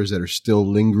flavors that are still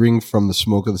lingering from the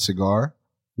smoke of the cigar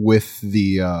with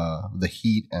the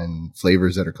heat and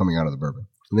flavors that are coming out of the bourbon.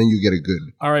 And then you get a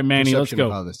good All right, Manny, let's perception go.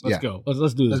 of how this- Let's yeah. go.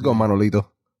 Let's do this. Let's go, Manolito.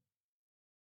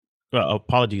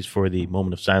 Apologies for the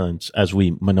moment of silence as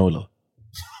we Manolo.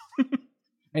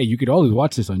 Hey, you could always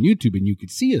watch this on YouTube and you could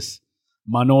see us,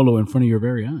 Manolo, in front of your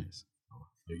very eyes.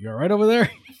 You all right over there?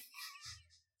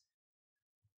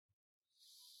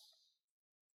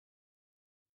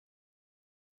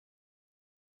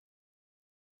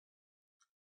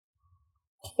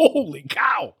 Holy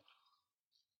cow!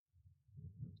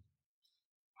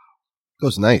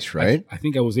 Goes nice, right? I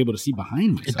think I was able to see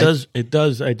behind me. It does. It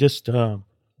does. I just the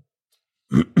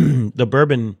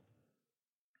bourbon.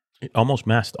 It almost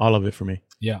masked all of it for me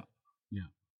Yeah.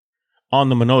 on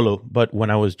the Manolo, but when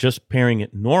I was just pairing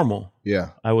it normal, Yeah.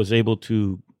 I was able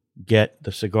to get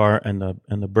the cigar and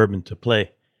the bourbon to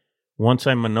play. Once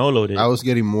I Manolo'd it, I was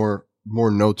getting more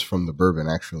notes from the bourbon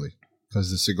actually,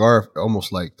 because the cigar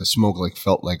almost like the smoke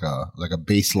felt like a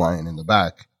bass line in the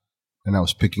back, and I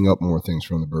was picking up more things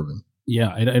from the bourbon.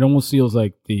 Yeah, it almost feels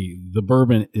like the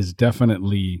bourbon is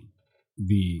definitely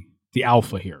the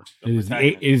alpha here. It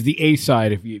is the A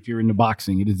side if you're into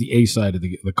boxing. It is the A side of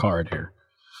the card here.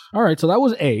 All right, so that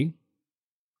was A.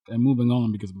 And moving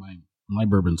on because my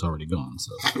bourbon's already gone.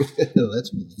 So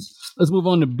let's move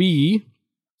on to B.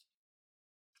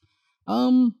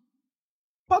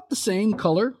 About the same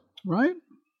color, right?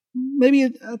 Maybe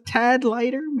a tad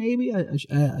lighter, maybe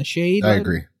a shade. I lighter.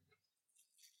 agree.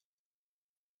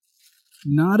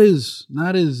 Not as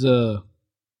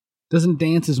doesn't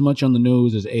dance as much on the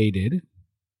nose as A did.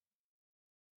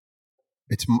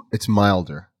 It's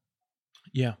milder.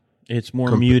 yeah, It's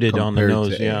more muted on the compared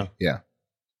nose. to Yeah. Yeah.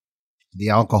 The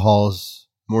alcohol's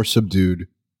more subdued.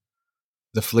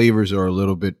 The flavors are a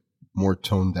little bit more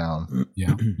toned down.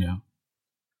 Yeah. Yeah.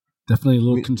 Definitely a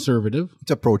little conservative.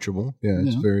 It's approachable. Yeah,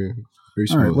 it's Yeah. very, very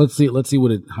All smooth. right, let's see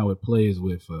how it plays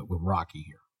with Rocky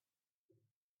here.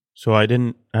 So I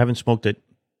haven't smoked it.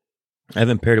 I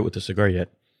haven't paired it with the cigar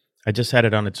yet. I just had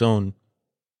it on its own.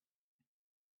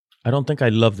 I don't think I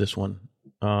love this one.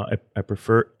 I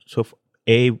prefer, so if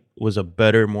A was a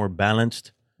better, more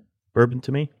balanced bourbon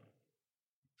to me.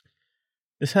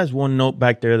 This has one note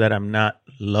back there that I'm not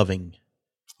loving.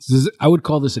 I would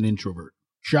call this an introvert.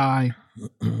 Shy.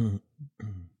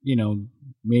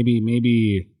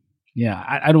 Maybe. Yeah,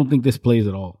 I don't think this plays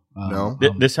at all. No?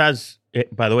 This has,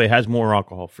 by the way, has more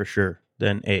alcohol for sure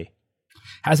than A.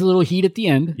 Has a little heat at the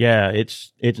end. Yeah,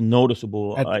 it's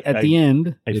noticeable. At the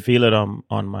end, I feel it on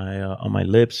my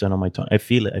lips and on my tongue. I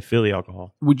feel it. I feel the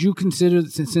alcohol. Would you consider,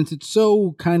 since it's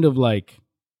so kind of like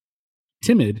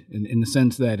timid in the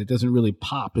sense that it doesn't really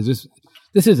pop, this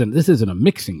isn't a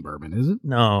mixing bourbon, is it?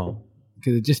 No,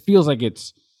 Because it just feels like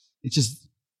there's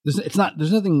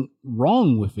nothing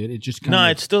wrong with it. It just kind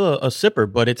of, it's still a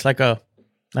sipper, but it's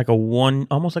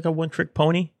almost like a one trick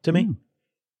pony to me.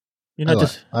 I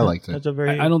like that. That's a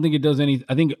very. I don't think it does any.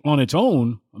 I think on its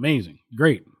own, amazing,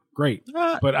 great,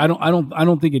 but I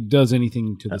don't think it does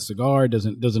anything to the cigar. It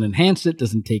doesn't enhance it.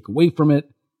 Doesn't take away from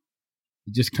it.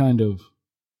 It just kind of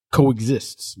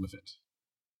coexists with it.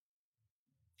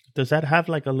 Does that have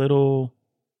like a little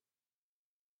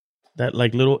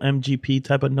MGP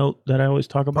type of note that I always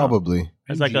talk about? Probably.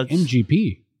 It's like a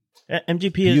MGP.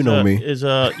 MGP is You know me.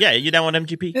 Yeah, you down with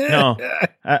MGP? No,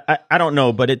 I don't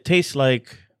know, but it tastes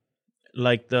like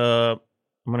I'm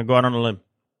gonna go out on a limb.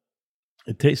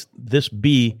 This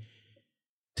B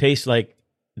tastes like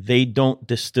they don't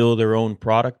distill their own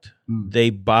product. They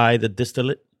buy the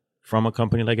distillate from a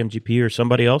company like MGP or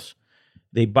somebody else.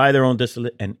 They buy their own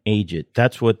distillate and age it.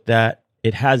 That's what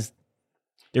it has.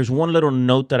 There's one little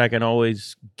note that I can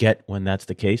always get when that's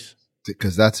the case.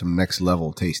 Because that's some next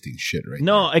level tasting shit, right?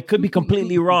 No, I could be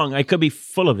completely wrong. I could be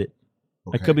full of it.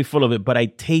 Okay. I could be full of it, but I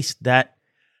taste that.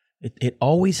 It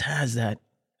always has that.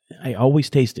 I always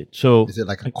taste it. So Is it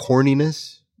like a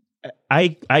corniness?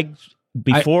 I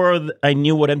before I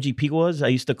knew what MGP was, I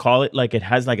used to call it like it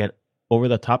has like an over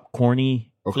the top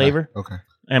corny flavor. Okay.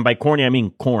 And by corny I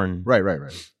mean corn. Right.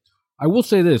 I will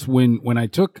say this: when I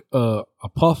took a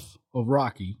puff of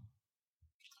Rocky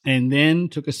and then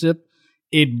took a sip,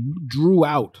 it drew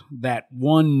out that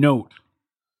one note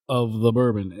of the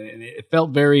bourbon, and it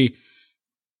felt very.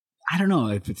 I don't know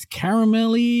if it's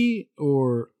caramelly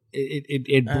or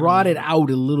it brought it out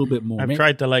a little bit more. I've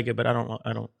tried to like it, but I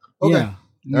don't. Okay.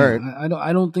 Yeah, All right.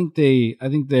 I don't think they. I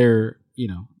think they're.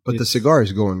 But the cigar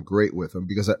is going great with them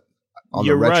because on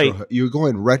You're the retro, right. you're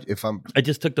going If I'm I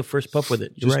just took the first puff with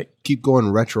it. You're just right. keep going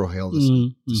retro hail.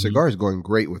 The cigar is going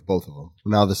great with both of them.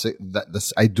 Now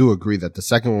I do agree that the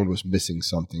second one was missing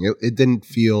something. It didn't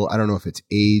feel. I don't know if it's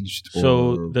aged.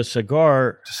 So or the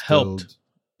cigar distilled.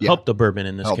 helped the bourbon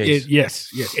in this Helped. case. Yes,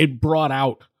 it brought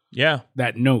out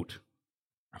that note.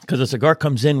 Because the cigar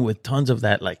comes in with tons of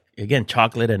that, like again,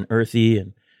 chocolate and earthy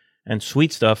and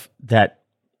sweet stuff that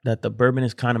the bourbon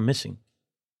is kind of missing.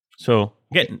 So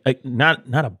again, not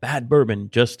a bad bourbon,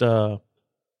 just because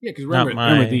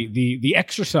remember the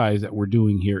exercise that we're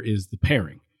doing here is the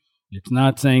pairing. It's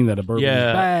not saying that a bourbon is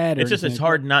bad. It's just it's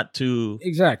hard not to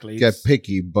exactly get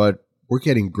picky, but we're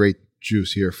getting great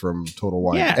juice here from Total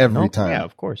Wine every time. Yeah,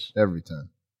 of course, every time.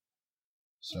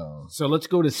 So let's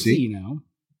go to C now.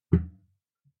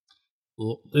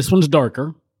 Well, this one's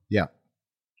darker. Yeah.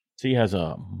 C has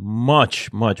a much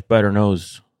better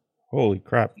nose. Holy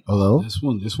crap! Hello.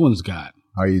 This one's got.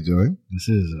 How are you doing? This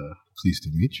is pleased to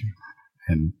meet you.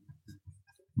 And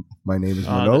my name is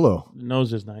Manolo. The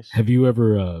nose is nice. Have you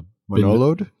ever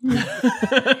Manolo'd?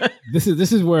 This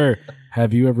is where.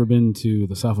 Have you ever been to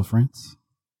the south of France?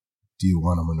 Do you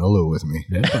want a Manolo with me?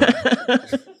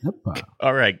 Yep.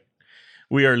 All right.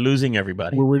 We are losing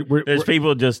everybody. There's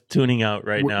people just tuning out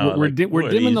right now. We're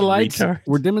dimming the lights. Retards?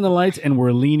 We're dimming the lights, and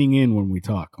we're leaning in when we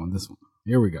talk on this one.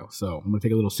 Here we go. So I'm going to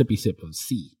take a little sippy sip of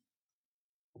C.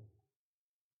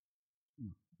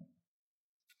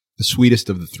 The sweetest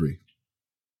of the three.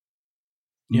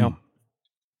 Yeah.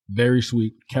 Very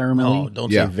sweet. Caramelly. No,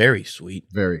 don't say very sweet.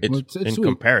 Very. It's in sweet.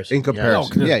 comparison. In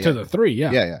comparison. To the three,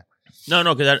 yeah. Yeah.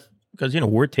 No, because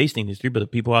we're tasting these three, but the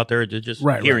people out there are just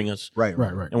hearing us. Right.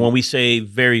 Right. And when we say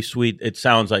very sweet, it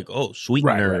sounds like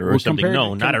sweetener or something.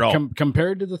 No, not at all.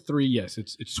 Compared to the three, yes,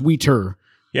 it's sweeter.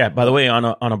 Yeah. By the way, on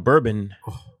a bourbon,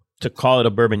 to call it a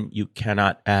bourbon, you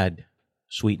cannot add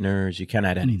sweeteners. You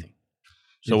cannot add anything.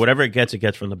 So whatever it gets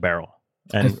from the barrel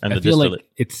and I the feel distillate.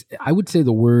 like I would say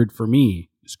the word for me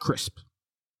is crisp.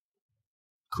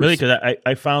 Really, because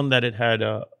I found that it had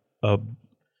a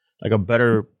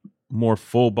better, more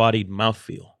full-bodied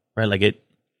mouthfeel, right?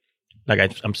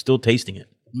 I'm still tasting it.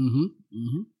 Mm-hmm.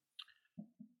 Mm-hmm.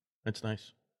 That's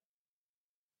nice.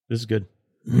 This is good.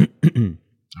 All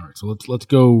right, so let's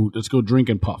go drink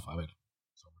and puff. So we're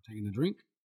taking a drink.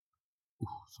 Ooh,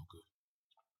 so good.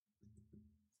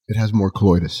 It has more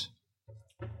coitus.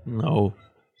 No.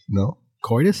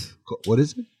 Coitus? What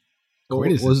is it?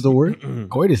 Coitus. What was the word?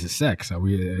 Coitus is sex. Are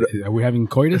we having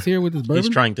coitus here with this bourbon? He's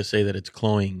trying to say that it's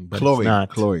cloying, but Cloying. it's not.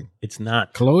 Cloying. It's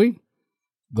not. Chloe?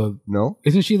 No?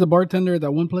 Isn't she the bartender at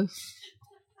that one place?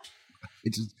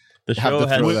 It's just, The I have show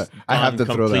to throw has that. I have to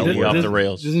gone throw that completely word. off the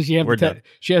rails. Doesn't she have We're done.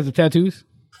 she has the tattoos?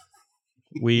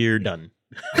 We're done.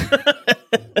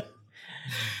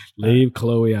 Leave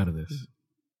Chloe out of this.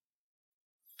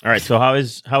 All right. So how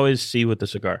is C with the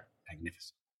cigar?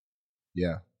 Magnificent.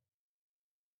 Yeah.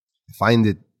 I find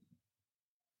it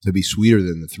to be sweeter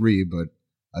than the 3, but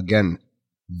again,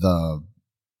 the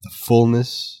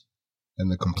fullness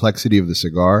and the complexity of the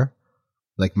cigar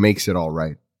makes it all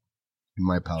right in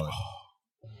my palate.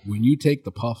 When you take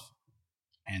the puff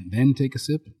and then take a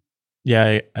sip,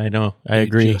 Yeah, I know. I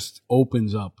agree. It just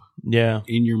opens up Yeah.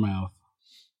 in your mouth.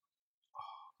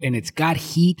 And it's got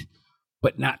heat,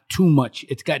 but not too much.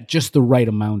 It's got just the right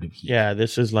amount of heat. Yeah,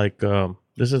 this is like a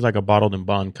bottled and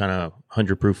bond kind of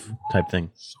 100 proof type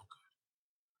thing. So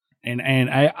good. And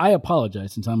I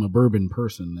apologize since I'm a bourbon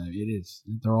person.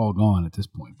 They're all gone at this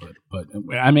point. But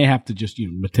I may have to just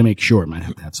to make sure I might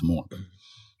have to have some more.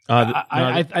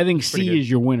 I think C good. is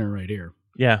your winner right here.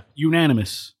 Yeah.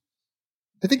 Unanimous.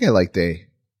 I think I liked A.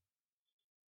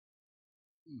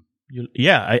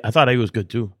 I thought A was good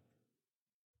too.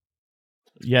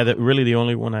 Yeah, really the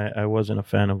only one I wasn't a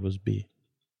fan of was B.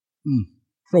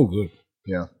 So good.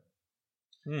 Yeah.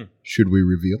 Should we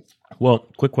reveal? Well,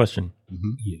 quick question.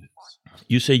 Mm-hmm. Yes.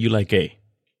 You say you like A.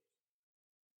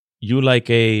 You like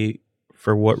A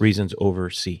for what reasons over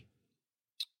C?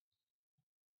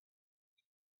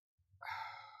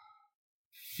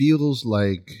 Feels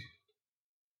like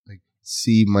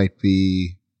C might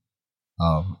be,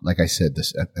 like I said,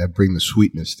 this. I bring the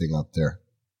sweetness thing up there.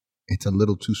 It's a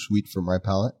little too sweet for my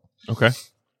palate. Okay.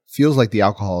 Feels like the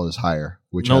alcohol is higher,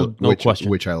 which No question.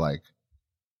 which I like.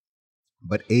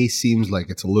 But A seems like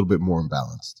it's a little bit more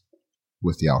imbalanced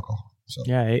with the alcohol. So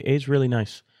Yeah, A is really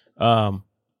nice. So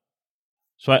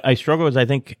I struggle with. I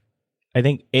think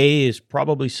A is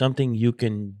probably something you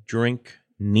can drink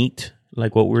neat,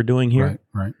 like what we're doing here.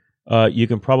 Right. You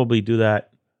can probably do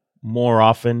that more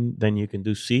often than you can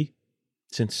do C,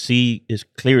 since C is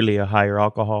clearly a higher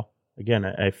alcohol. Again,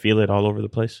 I feel it all over the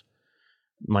place.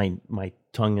 My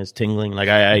tongue is tingling.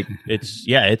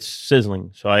 It's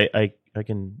sizzling. So I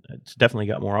can. It's definitely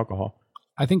got more alcohol.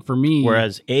 I think for me,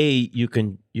 Whereas A, you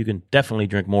can definitely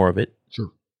drink more of it.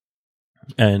 Sure.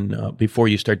 And before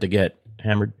you start to get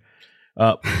hammered,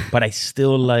 but I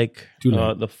still like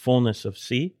the fullness of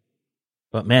C.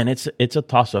 But man, it's a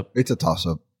toss up. it's a toss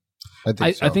up.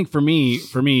 I think for me,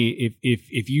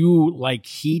 if you like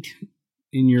heat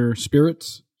in your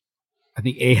spirits, I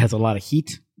think A has a lot of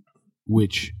heat.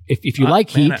 Which, if you like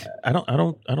heat, I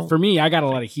don't. For me, I got a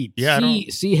lot of heat. Yeah,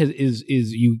 C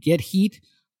is you get heat,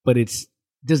 but it's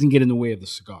doesn't get in the way of the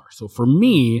cigar. So for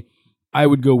me, I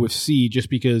would go with C just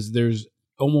because there's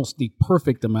almost the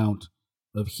perfect amount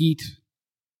of heat,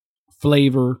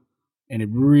 flavor, and it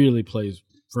really plays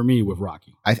for me with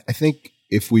Rocky. I think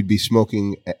if we'd be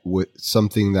smoking with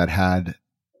something that had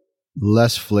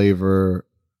less flavor,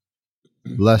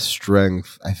 less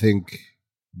strength, I think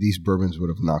these bourbons would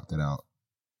have knocked it out.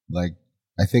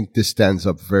 I think this stands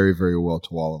up very, very well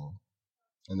to all of them.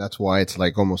 And that's why it's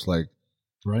almost like...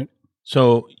 Right?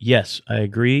 So, yes, I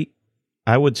agree.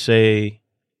 I would say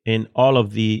in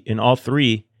all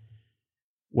three,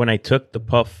 when I took the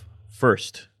puff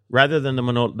first, rather than the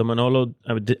Manolo,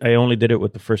 I only did it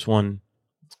with the first one,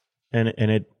 and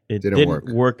it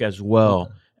didn't work as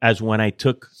well as when I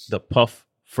took the puff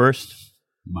first,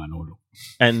 Manolo,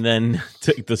 and then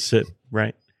took the sip,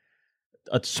 right?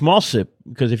 A small sip,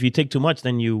 because if you take too much,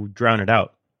 then you drown it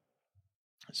out.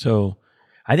 So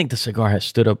I think the cigar has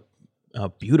stood up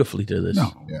beautifully to this.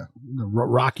 No, yeah.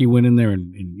 Rocky went in there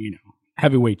and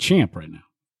heavyweight champ right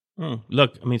now.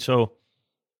 Look, I mean, so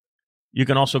you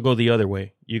can also go the other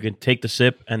way. You can take the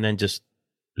sip and then just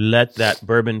let that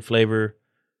bourbon flavor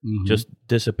just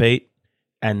dissipate,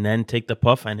 and then take the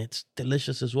puff, and it's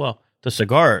delicious as well. The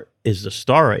cigar is the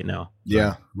star right now.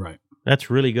 Yeah. Right. That's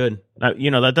really good.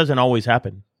 That doesn't always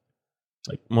happen.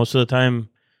 Like most of the time,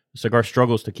 the cigar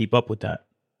struggles to keep up with that.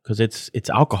 because it's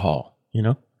alcohol, you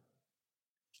know.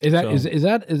 Is that So-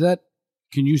 is that?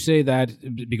 Can you say that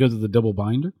because of the double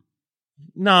binder?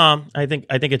 No, I think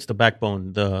it's the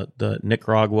backbone, the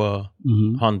Nicaragua,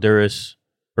 Mm-hmm. Honduras,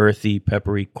 earthy,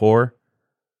 peppery core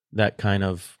that kind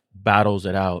of battles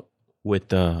it out with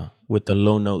the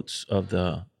low notes of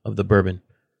the bourbon.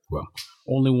 Well,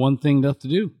 only one thing left to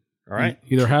do. All right.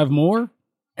 Either have more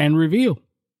and reveal, All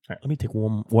right, let me take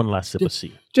one last sip of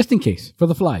C. just in case, for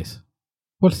the flies.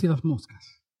 Por si las moscas.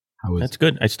 How is That's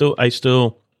good.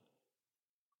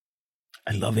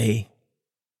 I love A.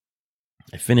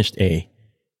 I finished A.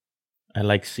 I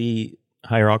like C,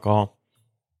 higher alcohol.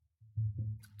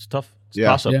 It's tough. It's a Yeah.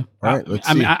 toss-up. it? Yeah. All right, let's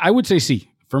I mean, see. I would say C.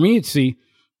 For me, it's C,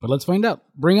 but let's find out.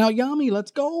 Bring out Yami.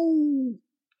 Let's go.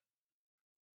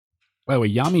 By the way,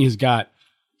 Yami has got.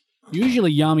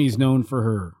 Usually, Yami is known for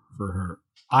her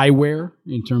eyewear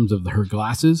in terms of her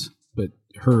glasses, but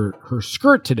her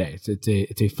skirt today.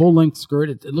 It's a full length skirt.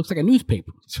 It looks like a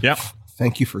newspaper. Yep.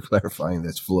 Thank you for clarifying.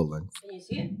 That's full length. Can you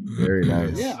see it? Very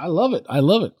nice. Yeah, I love it.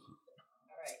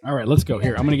 All right, let's go.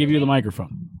 Here, I'm going to give you the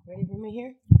microphone. Ready for me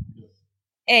here?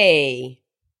 A.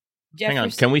 Hang on.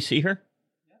 Jefferson. Can we see her?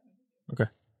 Okay.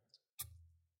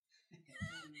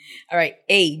 All right.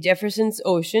 A. Jefferson's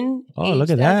Ocean. Oh, look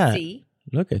aged at that. sea,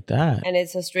 Look at that. and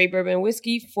it's a straight bourbon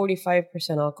whiskey, 45%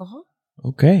 alcohol.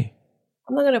 Okay.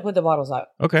 I'm not going to put the bottles out.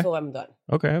 Okay. So I'm done.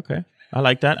 Okay. I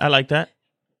like that. I like that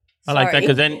Sorry.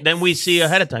 because then we see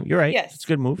ahead of time. You're right. Yes. It's a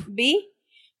good move. B.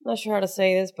 I'm not sure how to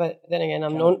say this, but then again,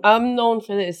 I'm known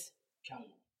for this.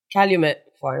 Calumet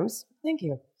Farms. Thank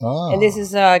you. Ah. And this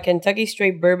is Kentucky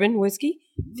straight bourbon whiskey,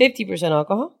 50%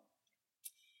 alcohol.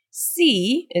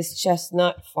 C is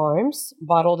Chestnut Farms,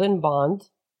 bottled in bond,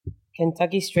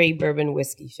 Kentucky straight bourbon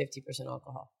whiskey, 50%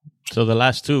 alcohol. So the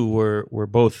last two were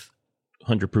both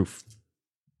 100 proof.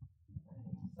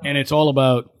 And it's all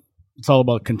about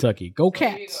Kentucky. Go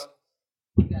Cats!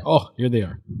 Oh, here they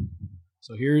are.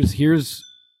 So here's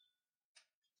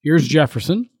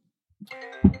Jefferson.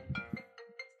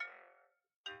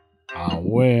 Ah,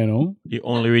 bueno. The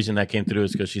only reason that came through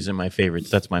is because she's in my favorites.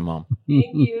 That's my mom. Thank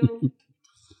you.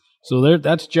 So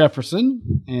that's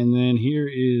Jefferson, and then here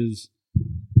is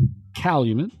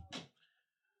Calumet.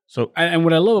 So And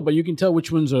what I love about, you can tell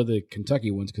which ones are the Kentucky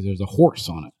ones because there's a horse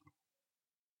on it.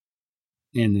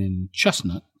 And then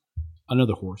Chestnut,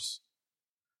 another horse,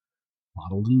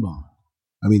 bottled in bond.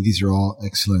 I mean, these are all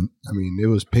excellent. I mean, it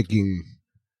was picking.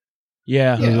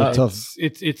 yeah, Yeah. Tough.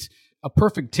 It's a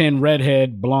perfect 10,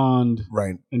 redhead, blonde,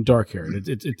 Right. and dark hair.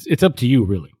 It's up to you,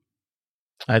 really.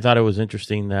 I thought it was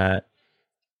interesting that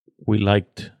we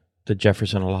liked the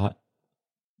Jefferson a lot.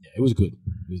 Yeah, it was good.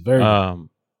 It was very good.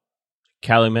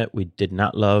 Calumet we did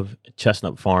not love.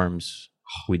 Chestnut Farms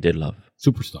we did love.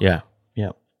 Superstar. Yeah.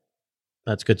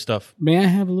 That's good stuff. May I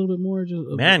have a little bit more?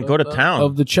 Man, go to town.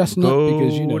 Of the Chestnut, Go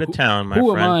because to town, my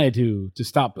who friend. am I to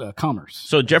stop commerce?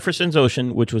 So Jefferson's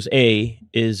Ocean, which was A,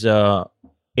 is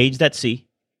aged at sea.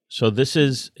 So this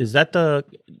is that the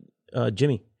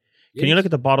Jimmy? Can you look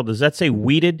at the bottle? Does that say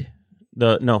weeded?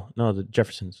 The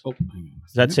Jefferson's. Oh, hang on.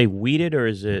 Does that say weeded or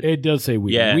is it? It does say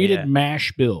weeded. Yeah, Weeded yeah.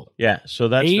 mash bill. Yeah. So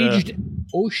that's Aged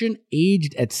ocean,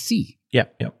 aged at sea. Yeah.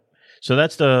 So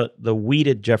that's the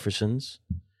weeded Jefferson's,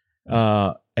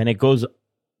 and it goes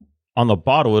on the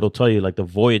bottle. It'll tell you like the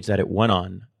voyage that it went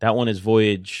on. That one is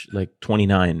voyage like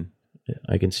 29.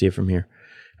 I can see it from here.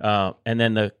 And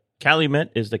then the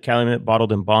Calumet is the Calumet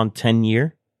bottled in bond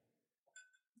 10-year,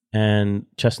 and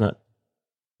Chestnut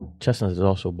is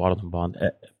also bottled in bond.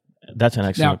 That's an Now,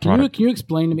 excellent can product. you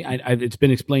explain to me? It's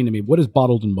been explained to me. What does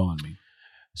bottled in bond mean?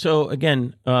 So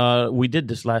again, we did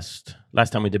this last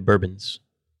time we did bourbons.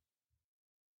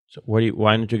 So why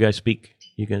don't you guys speak?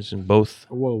 You guys can both.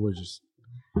 Whoa, we're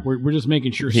just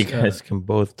making sure. You guys can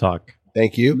both talk.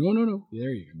 Thank you. No. There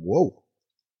you go. Whoa.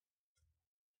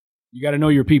 You got to know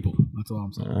your people. That's all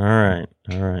I'm saying.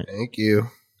 All right. Thank you.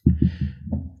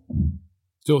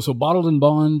 So bottled in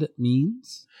bond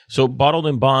means? So bottled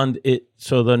in bond,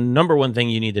 so the number one thing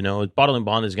you need to know is bottled in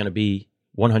bond is going to be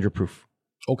 100 proof,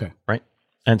 Okay. right?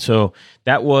 And so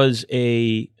that was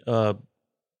a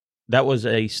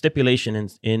stipulation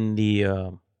in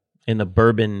the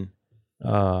bourbon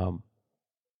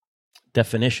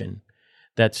definition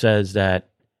that says that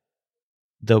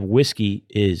the whiskey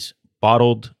is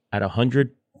bottled at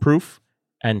 100 proof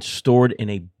and stored in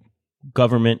a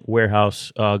government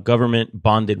warehouse, government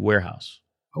bonded warehouse.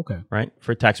 Okay. Right?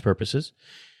 For tax purposes.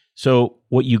 So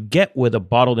what you get with a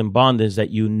bottled in bond is that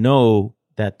you know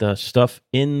that the stuff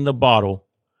in the bottle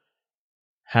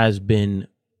has been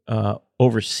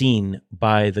overseen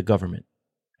by the government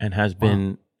and has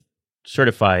been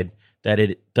certified that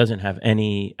it doesn't have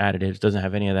any additives, doesn't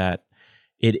have any of that.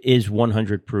 It is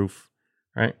 100 proof,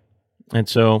 right? And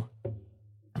so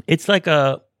it's like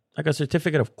a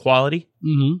certificate of quality.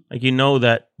 Mm-hmm. Like, you know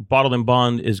that Bottled and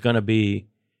Bond is going to be,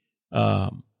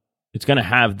 it's going to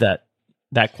have that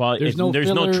quality. There's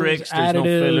no tricks, additives, there's no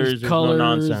fillers, colors, there's no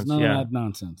nonsense. none Yeah. of that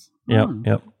nonsense. Yep, Oh,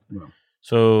 yep. well.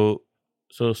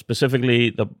 So specifically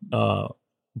the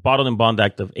Bottled and Bond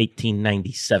Act of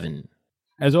 1897.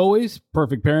 As always,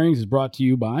 Perfect Pairings is brought to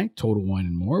you by Total Wine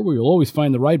and More, where you'll always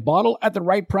find the right bottle at the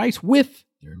right price with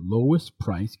their lowest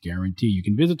price guarantee. You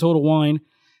can visit Total Wine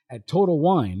at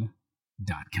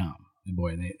totalwine.com. And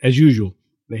boy, as usual,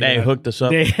 They hooked us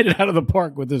up. They hit it out of the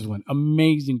park with this one.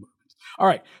 Amazing bourbons. All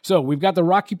right, so we've got the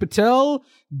Rocky Patel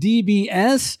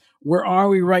DBS. Where are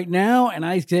we right now? And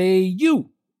I say you,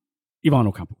 Ivan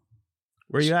Ocampo.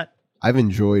 Where you at? I've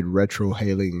enjoyed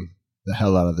retrohaling the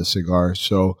hell out of the cigar.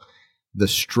 So the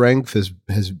strength has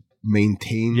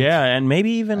maintained. Yeah, and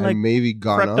maybe even like maybe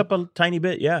gone crept up a tiny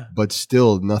bit. Yeah, but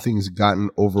still nothing's gotten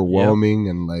overwhelming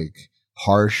and like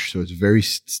harsh. So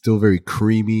it's still very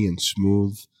creamy and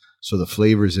smooth. So the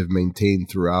flavors have maintained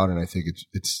throughout, and I think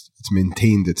it's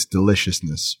maintained its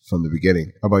deliciousness from the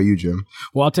beginning. How about you, Jim?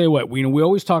 Well, I'll tell you what, we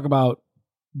always talk about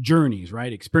journeys,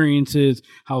 right? Experiences,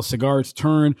 how cigars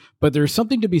turn, but there's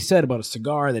something to be said about a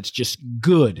cigar that's just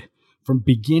good from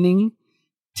beginning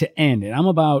to end. And I'm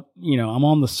about, I'm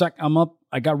on the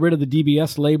I got rid of the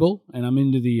DBS label and I'm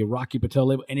into the Rocky Patel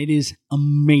label, and it is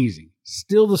amazing.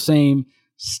 Still the same,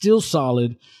 still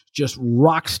solid, just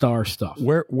rock star stuff.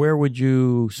 Where would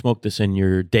you smoke this in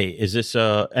your day? Is this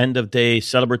a end of day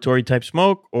celebratory type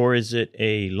smoke, or is it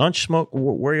a lunch smoke?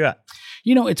 Where are you at?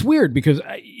 It's weird because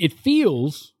it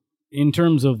feels, in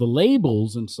terms of the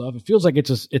labels and stuff, it feels like it's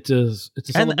a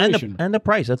celebration. And the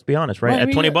price, let's be honest, right? At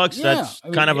 $20, that's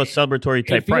kind of a celebratory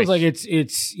type price. It feels like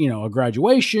it's a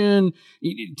graduation.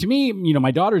 To me,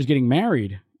 my daughter's getting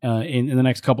married in the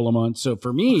next couple of months. So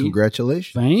for me,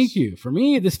 congratulations. Thank you. For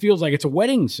me, this feels like it's a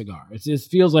wedding cigar. It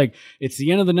feels like it's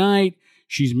the end of the night.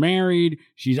 She's married.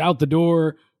 She's out the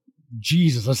door.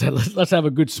 Jesus, let's have a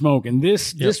good smoke. And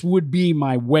this would be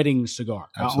my wedding cigar.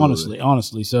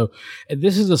 Honestly. So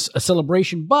this is a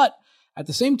celebration, but at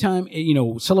the same time,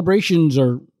 celebrations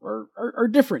are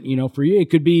different. For you,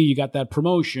 it could be you got that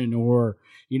promotion, or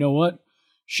you know what?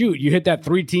 Shoot, you hit that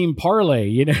 3-team parlay,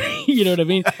 you know what I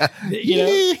mean?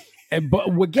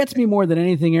 But what gets me more than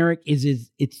anything, Eric, is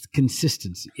its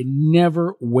consistency. It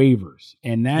never wavers.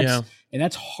 And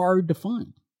that's hard to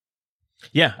find.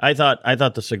 Yeah, I thought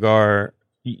the cigar,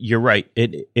 you're right.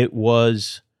 It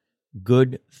was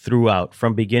good throughout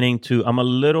from beginning to, I'm a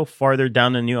little farther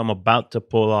down than you. I'm about to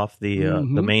pull off the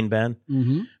main band.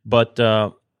 Mm-hmm. But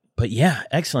yeah,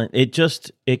 excellent.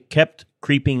 It kept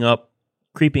creeping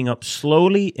up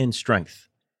slowly in strength,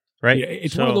 right? Yeah,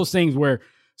 it's one of those things where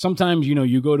sometimes,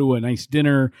 you go to a nice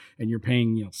dinner and you're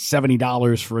paying,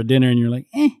 $70 for a dinner and you're like,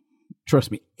 trust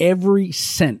me, every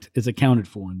cent is accounted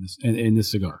for in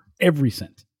this cigar. Every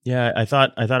cent. Yeah, I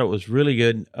thought it was really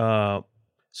good.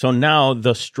 So now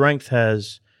the strength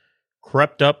has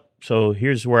crept up. So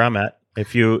here's where I'm at.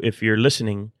 If you're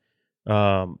listening,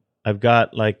 I've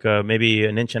got like maybe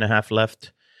an inch and a half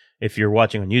left. If you're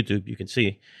watching on YouTube, you can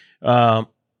see. And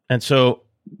so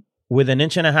with an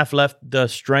inch and a half left, the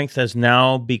strength has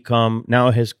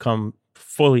come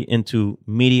fully into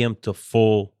medium to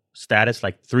full status,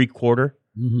 like 3/4,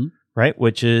 right?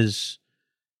 Which is,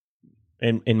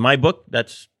 in my book,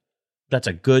 that's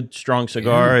a good, strong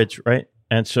cigar. Yeah. It's right.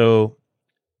 And so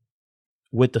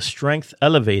with the strength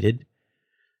elevated,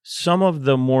 some of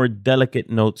the more delicate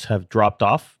notes have dropped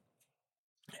off.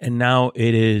 And now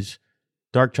it is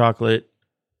dark chocolate,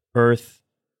 earth,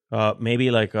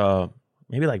 maybe like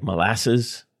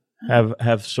molasses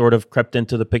have sort of crept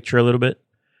into the picture a little bit.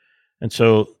 And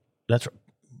so that's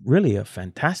really a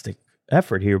fantastic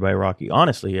effort here by Rocky.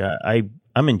 Honestly,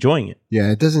 I'm enjoying it. Yeah,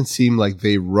 it doesn't seem like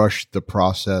they rushed the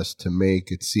process to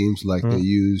make. It seems like they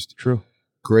used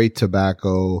great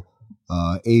tobacco,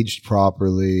 aged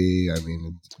properly. I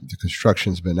mean, the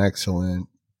construction's been excellent.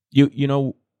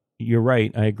 You're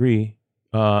right. I agree.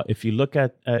 If you look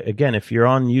at, again, if you're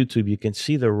on YouTube, you can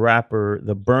see the wrapper,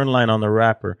 the burn line on the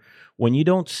wrapper. When you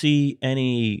don't see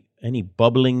any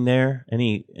bubbling there,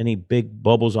 any big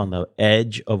bubbles on the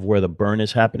edge of where the burn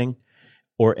is happening,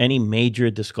 or any major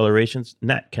discolorations.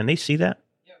 Nat, can they see that?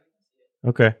 Yeah.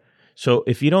 Okay. So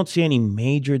if you don't see any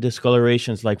major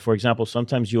discolorations, like for example,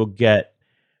 sometimes you'll get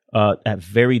at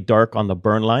very dark on the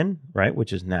burn line, right?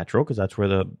 Which is natural because that's where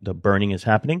the burning is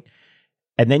happening.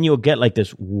 And then you'll get like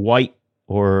this white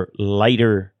or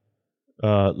lighter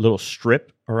little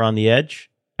strip around the edge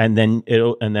and then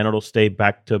it'll stay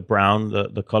back to brown,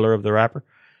 the color of the wrapper.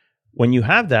 When you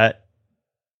have that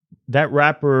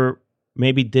wrapper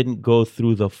maybe didn't go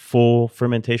through the full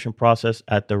fermentation process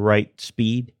at the right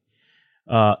speed.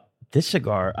 This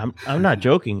cigar, I'm not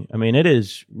joking. I mean, it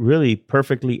is really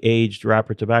perfectly aged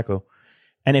wrapper tobacco.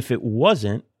 And if it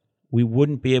wasn't, we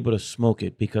wouldn't be able to smoke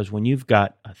it, because when you've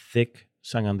got a thick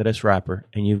San Andres wrapper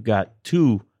and you've got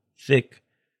two thick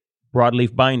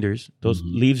broadleaf binders, those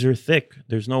leaves are thick.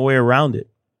 There's no way around it.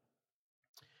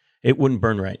 It wouldn't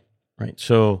burn right?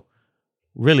 So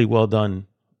really well done.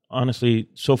 Honestly,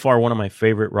 so far, one of my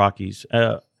favorite Rockies.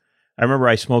 I remember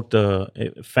I smoked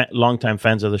longtime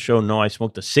fans of the show know I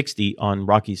smoked a 60 on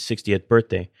Rocky's 60th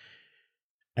birthday.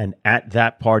 And at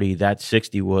that party, that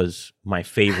 60 was my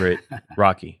favorite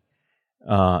Rocky.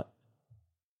 I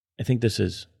think this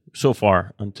is, so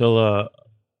far, until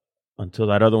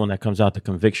that other one that comes out, the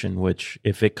Conviction, which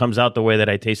if it comes out the way that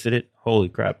I tasted it, holy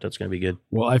crap, that's going to be good.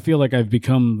 Well, I feel like I've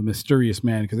become the mysterious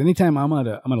man, because anytime I'm at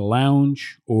a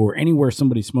lounge or anywhere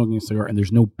somebody's smoking a cigar and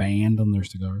there's no band on their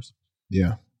cigars,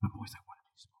 I'm always like,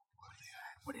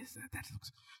 what is that? That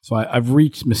looks. So I've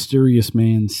reached mysterious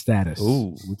man status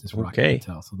with this Rocky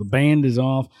Patel. So the band is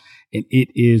off, and it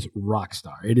is rock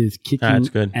star. It is kicking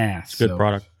ass. It's a good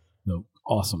product. No,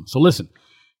 awesome. So listen,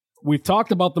 we've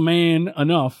talked about the man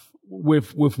enough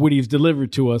with what he's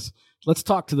delivered to us. Let's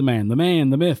talk to the man, the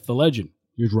myth, the legend.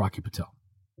 Here's Rocky Patel.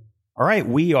 All right,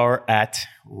 we are at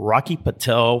Rocky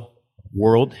Patel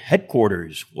World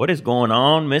Headquarters. What is going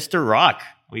on, Mr. Rock?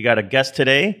 We got a guest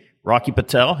today, Rocky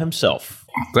Patel himself.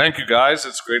 Thank you, guys.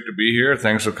 It's great to be here.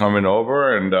 Thanks for coming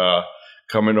over and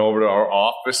coming over to our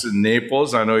office in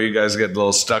Naples. I know you guys get a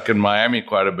little stuck in Miami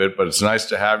quite a bit, but it's nice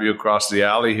to have you across the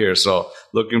alley here. So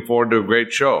looking forward to a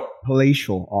great show.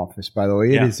 Palatial office, by the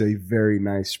way. It is a very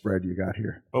nice spread you got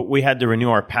here. But we had to renew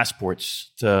our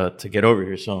passports to get over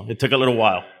here, so it took a little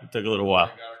while.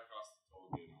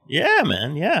 Yeah,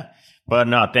 man. Yeah. But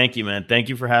no, thank you, man. Thank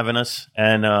you for having us.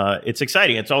 And it's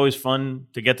exciting. It's always fun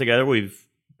to get together. We've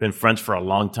been friends for a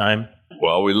long time.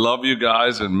 Well, we love you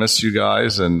guys and miss you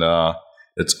guys. And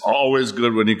it's always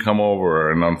good when you come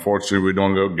over. And unfortunately, we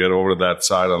don't get over to that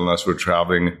side unless we're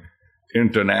traveling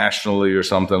internationally or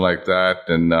something like that.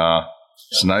 And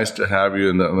it's nice to have you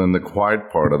in the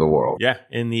quiet part of the world. Yeah,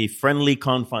 in the friendly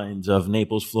confines of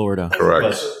Naples, Florida.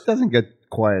 Correct. It doesn't get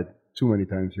quiet too many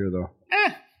times here, though.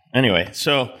 Anyway,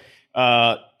 so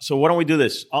why don't we do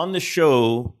this? On the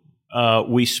show,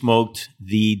 we smoked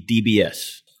the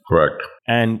DBS. Correct.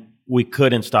 And we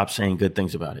couldn't stop saying good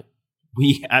things about it.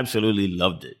 We absolutely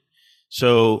loved it.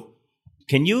 So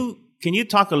can you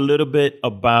talk a little bit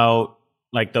about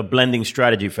like the blending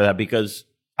strategy for that? Because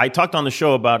I talked on the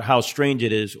show about how strange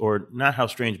it is, or not how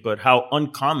strange, but how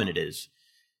uncommon it is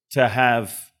to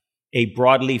have a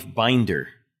broadleaf binder,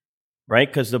 right?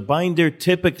 Because the binder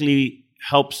typically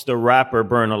helps the wrapper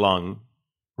burn along,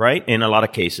 right? In a lot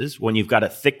of cases, when you've got a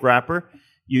thick wrapper,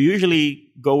 you usually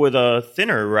go with a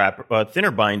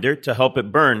thinner binder to help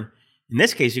it burn. In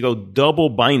this case, you go double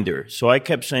binder. So I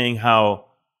kept saying how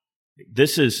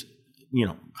this is,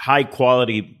 high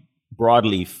quality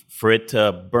broadleaf for it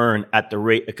to burn at the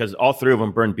rate, because all three of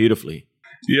them burn beautifully.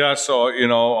 Yeah, so,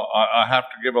 I have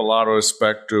to give a lot of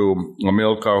respect to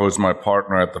Amilcar, who's my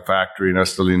partner at the factory in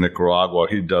Esteli, Nicaragua.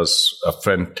 He does a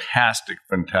fantastic,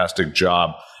 fantastic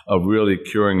job of really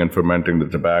curing and fermenting the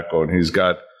tobacco. And he's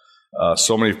got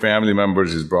so many family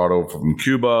members he's brought over from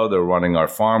Cuba. They're running our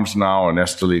farms now in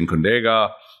Esteli and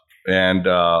Condega. And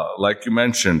like you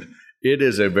mentioned, it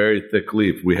is a very thick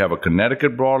leaf. We have a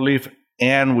Connecticut broadleaf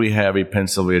and we have a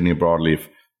Pennsylvania broadleaf,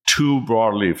 two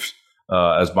broadleafs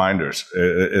as binders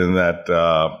in that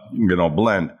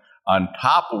blend. On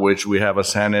top of which we have a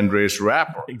San Andres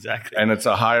wrapper. Exactly. And it's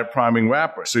a higher priming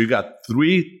wrapper. So you got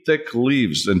three thick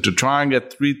leaves. And to try and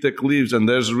get three thick leaves, and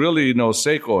there's really no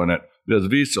seco in it, there's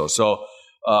viso. So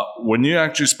when you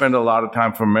actually spend a lot of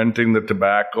time fermenting the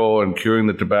tobacco and curing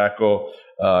the tobacco,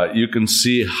 you can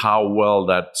see how well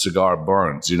that cigar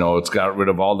burns. It's got rid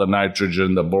of all the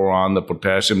nitrogen, the boron, the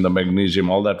potassium, the magnesium,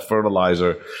 all that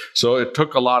fertilizer. So it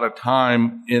took a lot of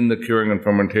time in the curing and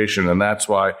fermentation. And that's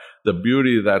why the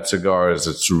beauty of that cigar is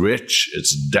it's rich,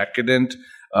 it's decadent,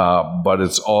 but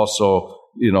it's also,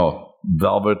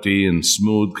 velvety and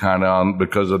smooth kind of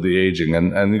because of the aging.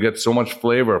 And you get so much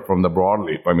flavor from the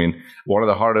broadleaf. I mean, one of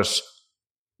the hardest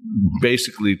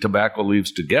basically tobacco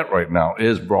leaves to get right now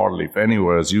is broadleaf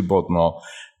anywhere, as you both know.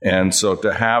 And so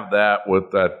to have that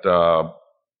with that,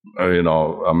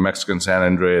 a Mexican San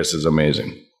Andreas is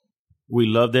amazing. We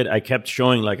loved it. I kept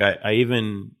showing, like I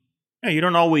even, you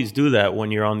don't always do that when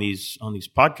you're on these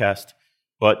podcasts,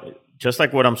 but just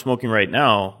like what I'm smoking right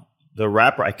now, the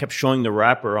wrapper. I kept showing the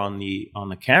wrapper on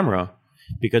the camera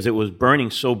because it was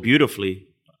burning so beautifully.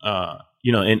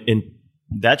 And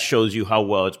that shows you how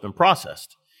well it's been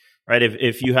processed, right?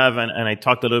 If you have, and I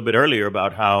talked a little bit earlier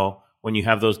about how when you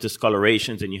have those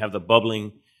discolorations and you have the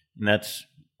bubbling, and that's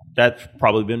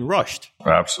probably been rushed.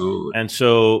 Absolutely. And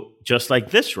so just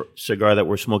like this cigar that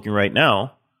we're smoking right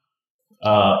now,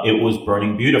 it was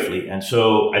burning beautifully. And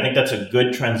so I think that's a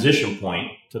good transition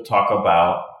point to talk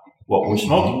about what we're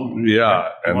smoking. Yeah.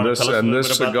 And this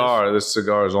cigar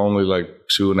is only like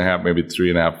 2.5, maybe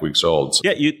 3.5 weeks old. So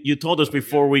yeah, you told us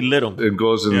before we lit them. it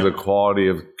goes into the quality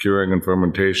of curing and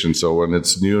fermentation. So when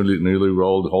it's newly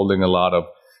rolled, holding a lot of,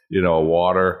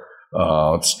 water,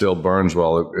 it still burns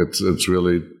well. It's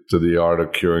really to the art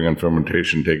of curing and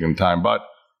fermentation, taking time. But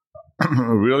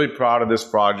really proud of this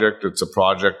project. It's a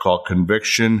project called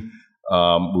Conviction.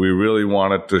 We really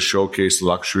wanted to showcase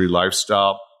luxury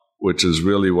lifestyle, which is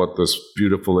really what this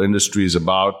beautiful industry is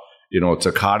about. It's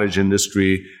a cottage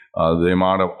industry. The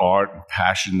amount of art and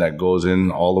passion that goes in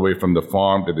all the way from the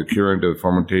farm to the curing to the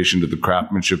fermentation to the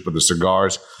craftsmanship of the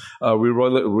cigars. We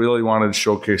really wanted to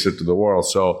showcase it to the world.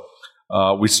 So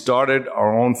we started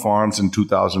our own farms in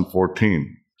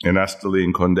 2014 in Esteli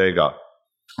and Condega.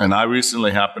 And I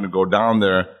recently happened to go down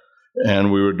there,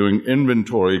 and we were doing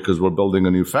inventory because we're building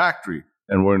a new factory,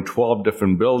 and we're in 12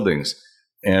 different buildings.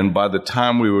 And by the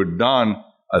time we were done,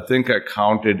 I think I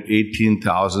counted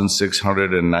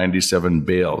 18,697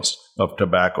 bales of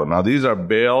tobacco. Now, these are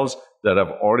bales that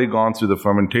have already gone through the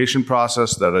fermentation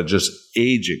process that are just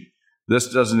aging. This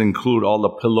doesn't include all the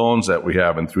pilons that we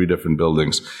have in 3 different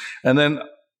buildings. And then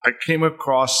I came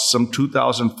across some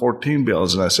 2014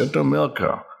 bales, and I said to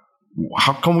Milka,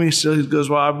 how come we still? He goes,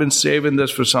 well, I've been saving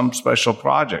this for some special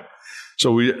project.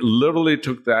 So we literally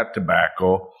took that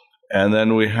tobacco, and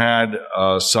then we had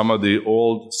some of the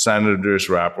old San Andres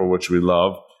wrapper, which we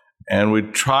love, and we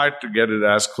tried to get it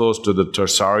as close to the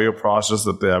tersario process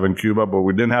that they have in Cuba, but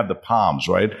we didn't have the palms,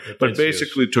 right? But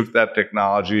basically took that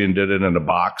technology and did it in a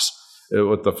box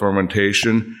with the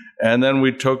fermentation. And then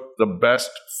we took the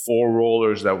best 4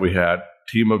 rollers that we had,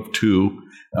 team of 2,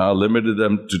 limited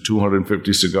them to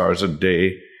 250 cigars a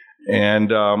day.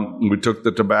 And we took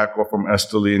the tobacco from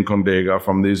Esteli and Condega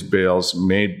from these bales,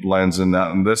 made blends in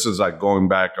that. And this is like going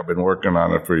back, I've been working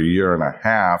on it for 1.5 years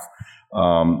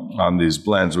on these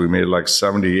blends. We made like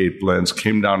 78 blends,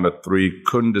 came down to 3,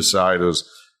 couldn't decide. It was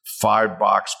 5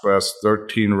 box press,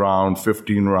 13 round,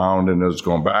 15 round, and it was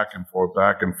going back and forth,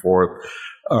 back and forth.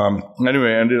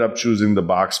 Anyway, I ended up choosing the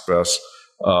box press.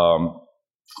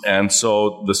 And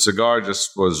so the cigar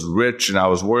just was rich, and I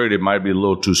was worried it might be a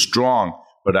little too strong.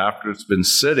 But after it's been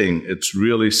sitting, it's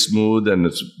really smooth and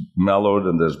it's mellowed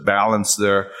and there's balance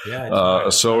there. Yeah,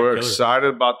 so we're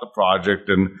excited about the project,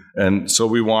 and so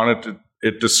we wanted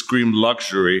it to scream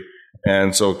luxury.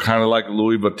 And so kind of like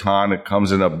Louis Vuitton, it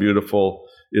comes in a beautiful,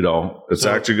 it's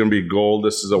actually going to be gold.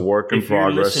 This is a work in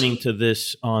progress. If you're listening to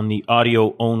this on the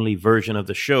audio only version of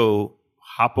the show,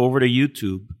 hop over to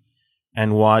YouTube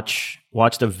and watch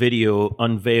the video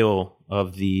unveil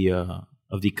of the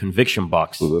Conviction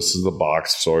box. So this is the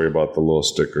box. Sorry about the little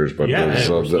stickers, but this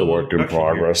is the work in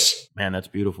progress. Here. Man, that's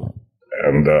beautiful.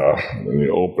 And then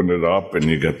you open it up and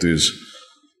you get these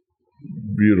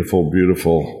beautiful,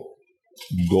 beautiful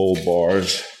gold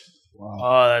bars. Wow.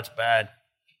 Oh, that's bad.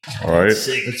 All right.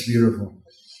 That's beautiful.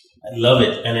 I love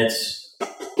it. And it's...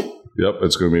 Yep,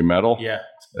 it's going to be metal. Yeah.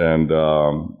 And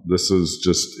this is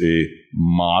just a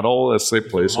model, let's say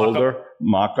placeholder,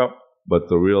 mock-up. But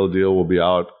the real deal will be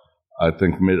out, I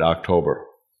think, mid-October.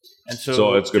 And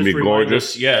so it's going to be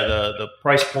gorgeous. The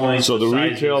price point. So the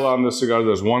retail on the cigar,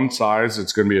 there's one size.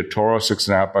 It's going to be a Toro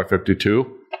 6.5 by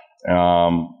 52.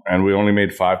 And we only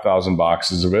made 5,000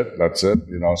 boxes of it. That's it.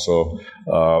 So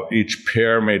each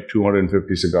pair made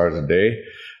 250 cigars a day.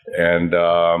 And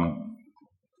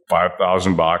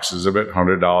 5,000 boxes of it,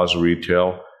 $100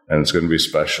 retail. And it's going to be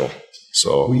special.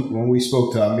 So when we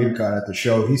spoke to Amirkan at the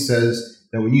show, he says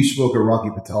that when you smoke a Rocky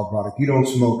Patel product, you don't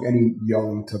smoke any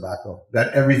young tobacco,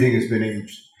 that everything has been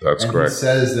aged. That's correct. He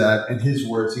says that, in his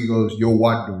words, he goes, yo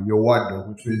wando,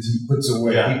 which means he puts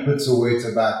away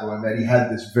tobacco, and that he had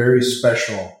this very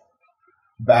special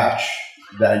batch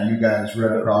that you guys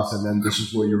ran across, and then this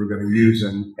is what you were going to use,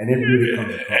 and it really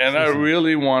comes across. And I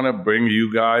really want to bring you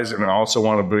guys, and I also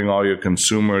want to bring all your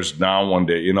consumers down one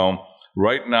day.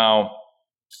 Right now,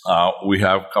 we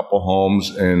have a couple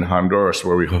homes in Honduras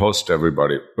where we host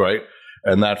everybody, right?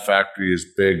 And that factory is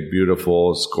big,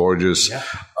 beautiful, it's gorgeous. Yeah.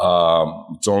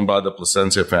 It's owned by the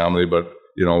Plasencia family, but,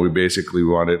 we basically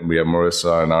run it, and we have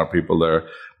Marissa and our people there.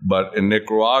 But in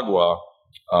Nicaragua,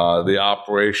 the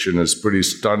operation is pretty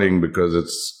stunning because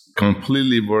it's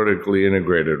completely vertically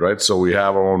integrated, right? So we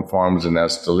have our own farms in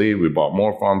Esteli. We bought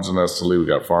more farms in Esteli. We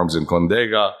got farms in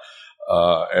Condega.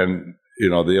 And,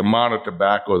 the amount of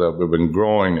tobacco that we've been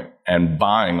growing and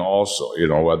buying also,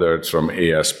 whether it's from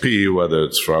ASP, whether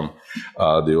it's from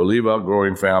the Oliva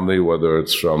growing family, whether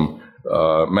it's from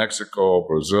Mexico,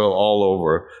 Brazil, all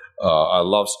over. I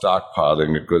love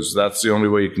stockpiling because that's the only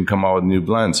way you can come out with new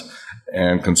blends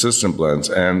and consistent blends.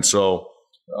 And so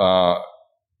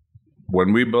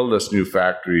when we build this new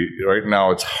factory, right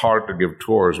now it's hard to give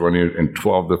tours when you're in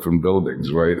 12 different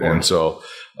buildings, right? And so,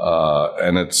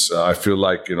 I feel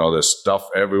like, there's stuff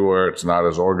everywhere. It's not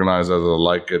as organized as I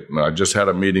like it. And I just had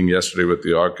a meeting yesterday with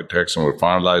the architects and we're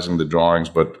finalizing the drawings,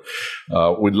 but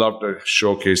we'd love to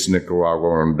showcase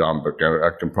Nicaragua and Dumbic. And I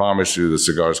can promise you the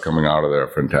cigars coming out of there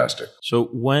are fantastic. So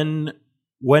when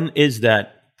is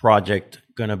that project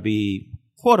going to be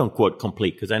quote unquote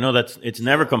complete? Because I know it's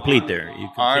never complete there.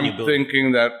 I'm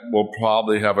thinking that we'll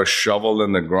probably have a shovel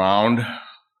in the ground.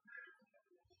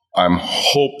 I'm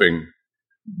hoping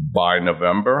by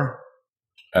November,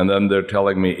 and then they're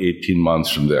telling me 18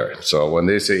 months from there. So when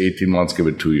they say 18 months, give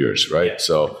it 2 years, right?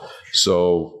 Yeah.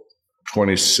 So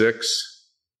 26,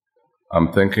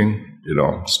 I'm thinking,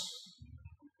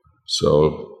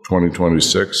 so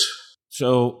 2026.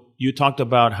 So you talked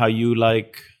about how you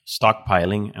like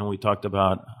stockpiling, and we talked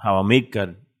about how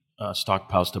Amica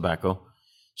stockpiles tobacco.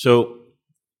 So,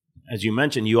 as you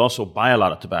mentioned, you also buy a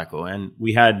lot of tobacco, and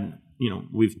we had,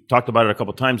 we've talked about it a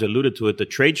couple of times, alluded to it, the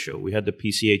trade show. We had the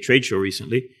PCA trade show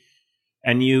recently,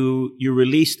 and you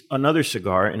released another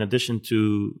cigar in addition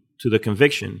to the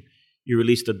Conviction. You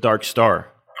released the Dark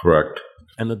Star. Correct.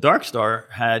 And the Dark Star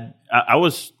had, I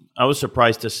was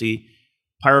surprised to see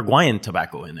Paraguayan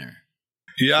tobacco in there.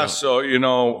 Yeah, so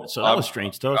that was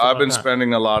strange. I've been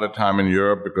spending a lot of time in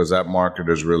Europe because that market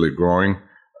is really growing.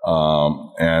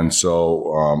 And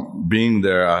so being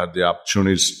there, I had the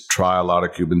opportunity to try a lot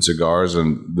of Cuban cigars,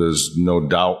 and there's no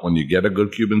doubt when you get a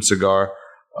good Cuban cigar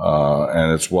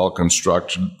and it's well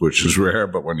constructed, which is rare,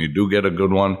 but when you do get a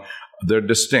good one, they're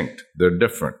distinct. They're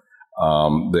different.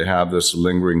 They have this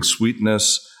lingering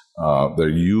sweetness. They're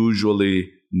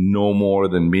usually no more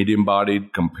than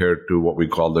medium-bodied compared to what we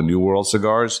call the New World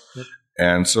cigars. Yep.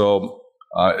 And so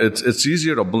it's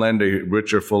easier to blend a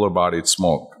richer, fuller-bodied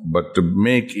smoke. But to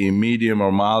make a medium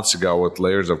or mild cigar with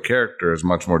layers of character is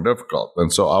much more difficult.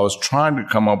 And so I was trying to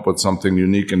come up with something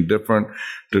unique and different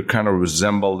to kind of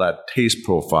resemble that taste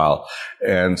profile.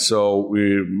 And so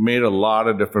we made a lot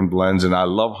of different blends. And I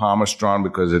love Hamastron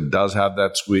because it does have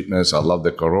that sweetness. I love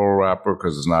the Carrera wrapper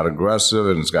because it's not aggressive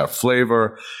and it's got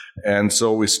flavor. And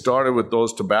so we started with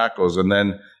those tobaccos. And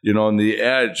then, in the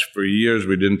edge, for years,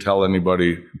 we didn't tell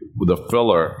anybody the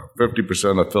filler,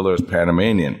 50% of the filler is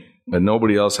Panamanian. And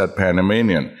nobody else had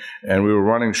Panamanian. And we were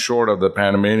running short of the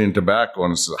Panamanian tobacco,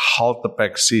 and it's a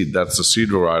Jaltepec seed. That's the seed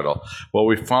varietal. Well,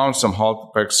 we found some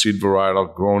Jaltepec seed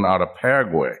varietal grown out of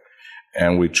Paraguay,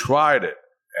 and we tried it.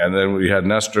 And then we had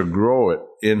Nestor grow it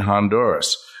in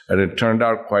Honduras, and it turned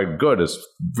out quite good. It's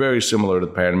very similar to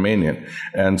Panamanian.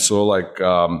 And so,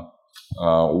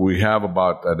 we have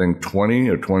about, I think, 20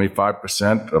 or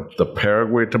 25% of the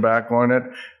Paraguay tobacco in it.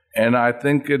 And I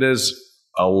think it is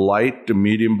a light to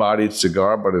medium-bodied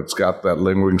cigar, but it's got that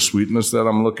lingering sweetness that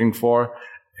I'm looking for.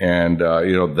 And,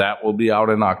 that will be out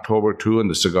in October, too, and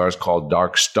the cigar is called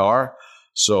Dark Star.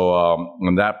 So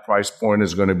and that price point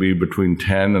is going to be between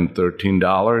 $10 and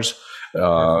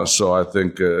 $13. So I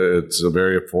think it's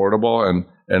very affordable.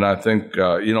 And I think,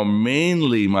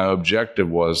 mainly my objective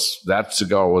was that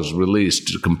cigar was released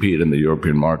to compete in the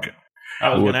European market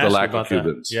with the lack of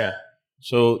Cubans. Yeah.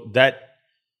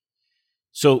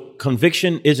 So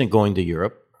Conviction isn't going to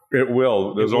Europe. It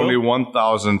will. There's only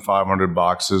 1,500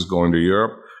 boxes going to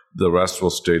Europe. The rest will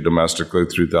stay domestically,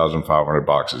 3,500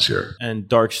 boxes here. And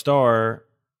Dark Star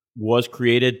was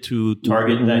created to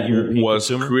target that European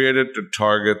consumer? Was created to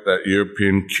target that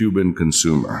European Cuban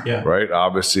consumer, right?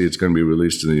 Obviously, it's going to be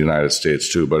released in the United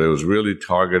States too, but it was really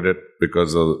targeted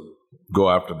because of go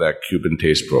after that Cuban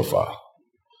taste profile.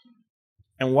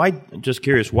 And why, just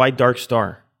curious, why Dark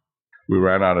Star? We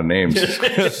ran out of names.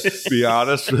 Be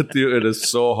honest with you, it is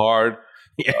so hard.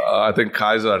 Yeah. I think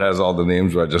Kaiser has all the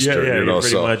names registered,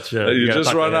 you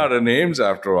just run out of names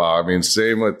after a while. I mean,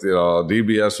 same with,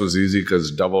 DBS was easy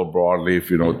because double broadleaf,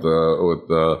 with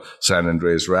the San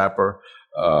Andres wrapper.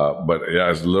 But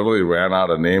I literally ran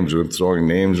out of names. We're throwing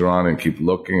names around and keep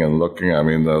looking and looking. I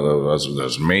mean,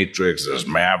 there's Matrix, there's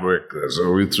Maverick.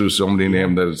 We threw so many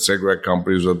names. There's cigarette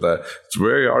companies with that. It's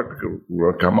very hard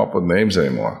to come up with names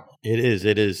anymore. It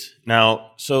is.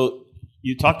 Now, so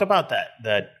you talked about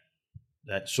that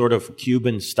sort of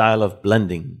Cuban style of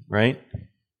blending, right?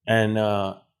 And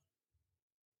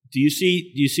do you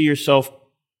see yourself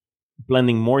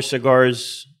blending more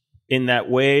cigars in that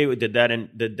way?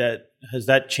 Has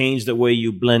that changed the way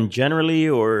you blend generally,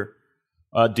 or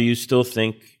do you still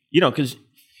think, because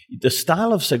the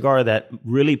style of cigar that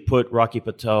really put Rocky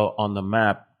Patel on the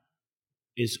map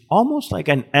is almost like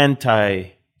an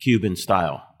anti-Cuban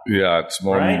style. Yeah, it's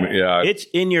more. Right? Yeah, it's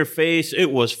in your face.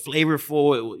 It was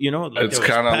flavorful. It's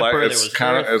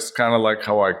kind of like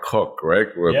how I cook, right?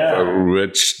 With a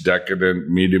rich, decadent,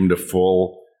 medium to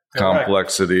full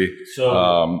complexity.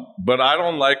 So, but I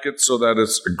don't like it so that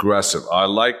it's aggressive. I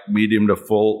like medium to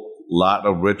full, lot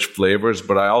of rich flavors,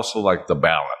 but I also like the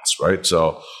balance, right?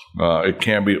 So it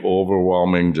can be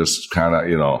overwhelming, just kind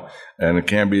of, and it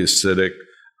can be acidic.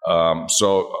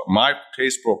 So my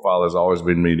taste profile has always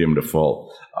been medium to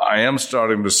full. I am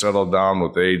starting to settle down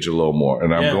with age a little more,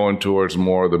 and I'm going towards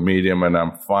more of the medium, and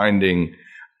I'm finding,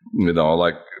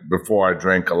 like before I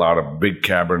drank a lot of big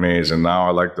Cabernets, and now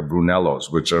I like the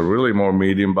Brunellos, which are really more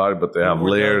medium body, but they have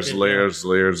layers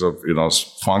of,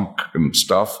 funk and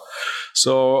stuff.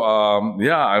 So,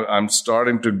 I'm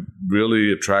starting to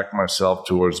really attract myself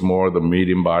towards more of the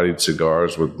medium bodied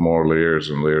cigars with more layers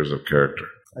and layers of character.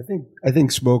 I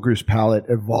think smokers' palate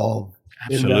evolved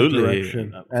in that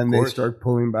direction, and they start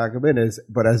pulling back a bit.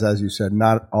 But as you said,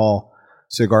 not all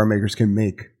cigar makers can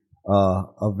make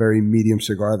a very medium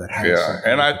cigar that has. Yeah,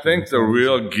 and I think the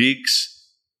real geeks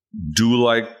do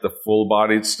like the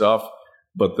full-bodied stuff,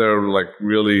 but they're like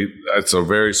really, it's a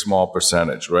very small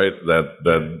percentage, right?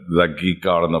 That geek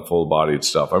out on the full-bodied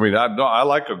stuff. I mean, I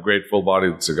like a great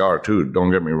full-bodied cigar too.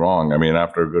 Don't get me wrong. I mean,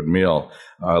 after a good meal,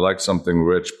 I like something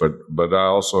rich, but I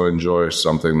also enjoy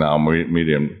something now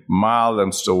medium, mild.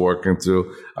 I'm still working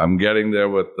through. I'm getting there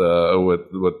with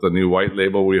the new white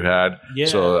label we've had. Yeah.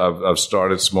 So I've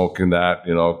started smoking that,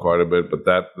 quite a bit. But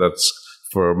that's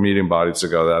for a medium-bodied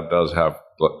cigar. That does have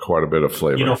quite a bit of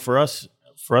flavor. For us,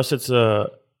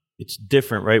 it's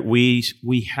different, right?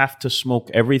 We have to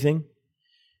smoke everything,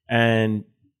 and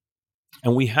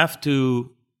we have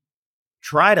to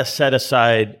try to set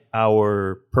aside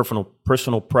our personal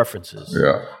preferences,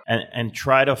 and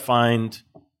try to find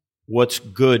what's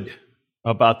good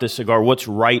about this cigar, what's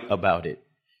right about it,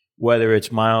 whether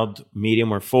it's mild,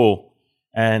 medium, or full,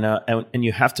 and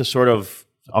you have to sort of,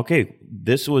 okay,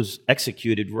 this was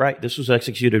executed right, this was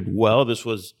executed well, this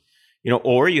was.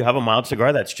 Or you have a mild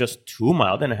cigar that's just too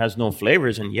mild and it has no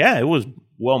flavors. And it was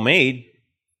well made,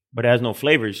 but it has no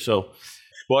flavors. So,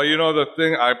 well, the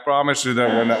thing, I promise you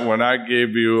that when I gave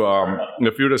you,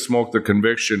 if you'd have smoked the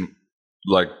Conviction,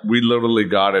 like we literally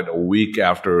got it a week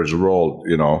after it was rolled,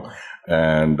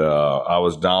 and I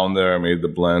was down there, I made the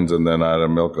blends, and then I had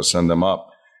Milka send them up.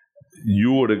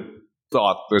 You would have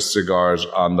thought this cigar is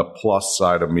on the plus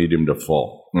side of medium to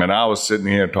full. And I was sitting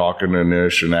here talking to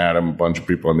Nish and Adam, a bunch of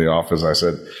people in the office. I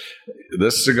said,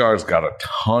 this cigar's got a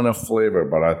ton of flavor,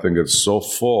 but I think it's so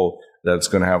full that it's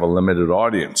going to have a limited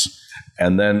audience.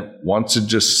 And then once it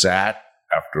just sat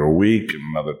after a week,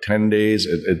 another 10 days,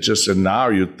 and now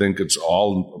you think it's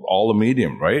all a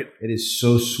medium, right? It is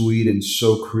so sweet and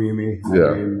so creamy.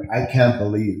 I can't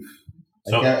believe.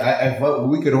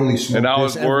 We could only smoke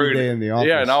this every day in the office.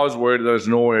 Yeah, and I was worried there's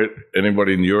no way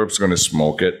anybody in Europe's going to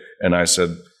smoke it. And I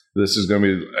said, this is going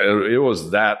to be, it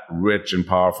was that rich and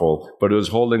powerful, but it was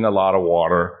holding a lot of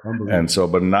water. And so,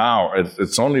 but now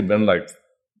it's only been like,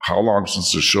 how long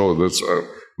since the show? That's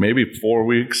maybe 4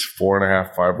 weeks,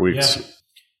 4.5, 5 weeks.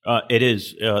 Yeah. It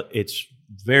is. It's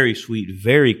very sweet,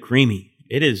 very creamy.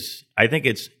 It is. I think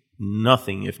it's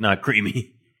nothing if not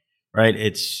creamy. Right,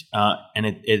 it's and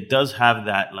it does have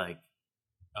that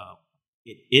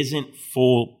it isn't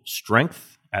full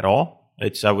strength at all.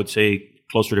 It's, I would say,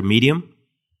 closer to medium.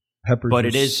 Peppers, but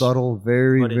it is subtle,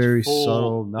 very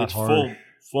subtle, not harsh.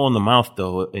 Full in the mouth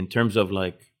though, in terms of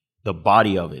like the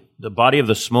body of it. The body of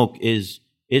the smoke is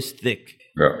thick,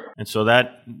 and so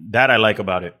that I like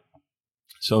about it.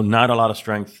 So not a lot of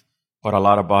strength, but a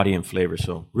lot of body and flavor.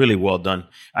 So really well done.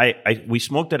 We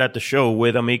smoked it at the show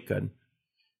with Amika.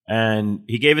 And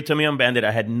he gave it to me unbanded.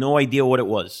 I had no idea what it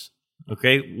was.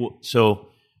 Okay, so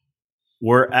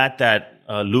we're at that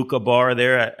Luca bar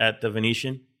there at the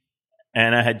Venetian,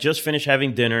 and I had just finished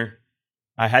having dinner.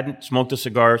 I hadn't smoked a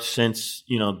cigar since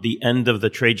the end of the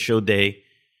trade show day,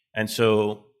 and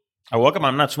so I walk up.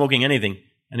 I'm not smoking anything,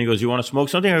 and he goes, "You want to smoke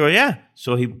something?" I go, "Yeah."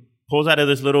 So he pulls out of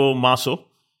this little mazo,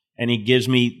 and he gives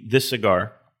me this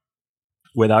cigar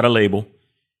without a label,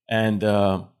 and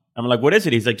I'm like, "What is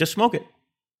it?" He's like, "Just smoke it."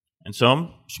 And so I'm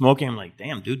smoking. I'm like,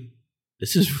 damn, dude,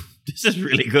 this is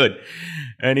really good.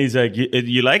 And he's like,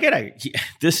 you like it?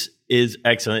 This is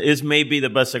excellent. This may be the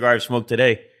best cigar I've smoked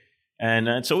today.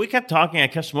 And so we kept talking. I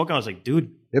kept smoking. I was like,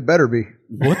 dude, It better be.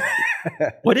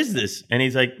 what is this? And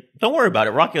he's like, don't worry about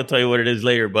it. Rocky will tell you what it is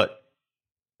later. But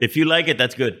if you like it,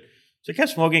 that's good. So I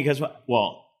kept smoking.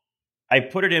 Well, I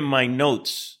put it in my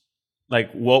notes,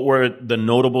 like what were the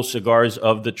notable cigars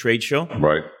of the trade show.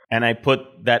 Right. And I put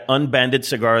that unbanded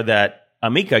cigar that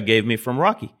Amica gave me from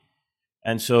Rocky.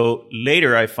 And so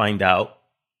later I find out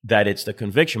that it's the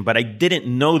Conviction. But I didn't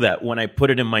know that when I put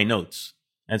it in my notes.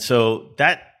 And so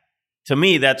that, to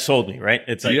me, that sold me, right?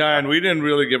 It's like, yeah, and we didn't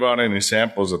really give out any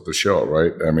samples at the show,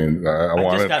 right? I mean, I I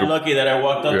wanted just got lucky that I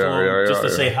walked up to him just to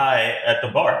say hi at the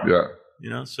bar. Yeah. You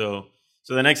know, so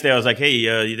the next day I was like, hey,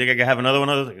 you think I could have another one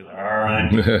of those? Like, all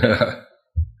right.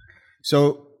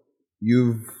 So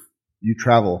you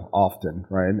travel often,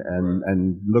 right?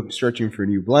 And look, searching for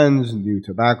new blends, new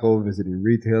tobacco, visiting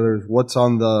retailers. What's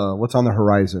on the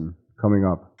horizon coming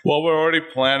up? Well, we're already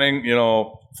planning,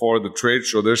 for the trade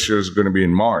show this year is going to be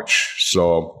in March.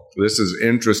 So this is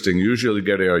interesting. Usually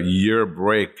get a year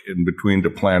break in between to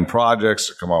plan projects,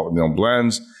 to come out with new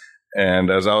blends. And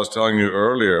as I was telling you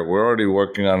earlier, we're already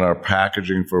working on our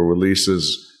packaging for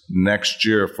releases next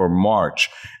year for March.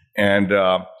 And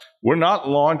we're not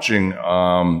launching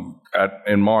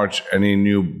in March any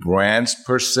new brands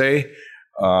per se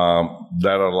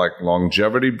that are like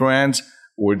longevity brands.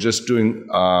 We're just doing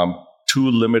 2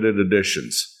 limited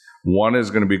editions. One is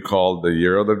going to be called the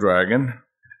Year of the Dragon,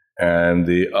 and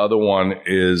the other one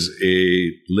is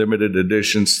a limited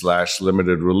edition /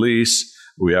 limited release.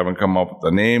 We haven't come up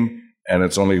with a name, and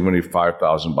it's only going to be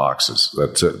 5,000 boxes.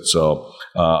 That's it. So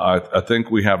I think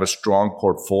we have a strong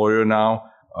portfolio now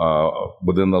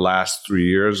within the last 3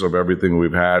 years of everything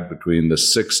we've had between the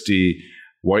 60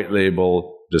 White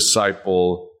Label,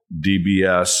 Disciple,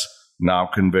 DBS, now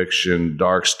Conviction,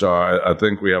 Dark Star. I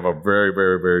think we have a very,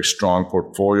 very, very strong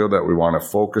portfolio that we want to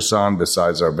focus on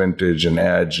besides our Vintage and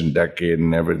Edge and Decade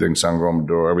and everything, Sangro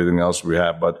Maduro, everything else we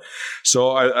have. But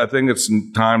so I think it's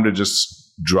time to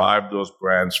just drive those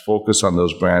brands, focus on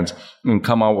those brands, and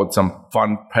come out with some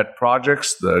fun pet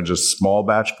projects that are just small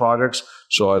batch projects.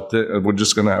 So I think we're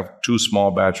just going to have 2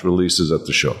 small batch releases at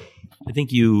the show. I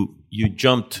think you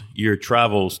jumped your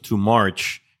travels to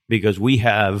March because we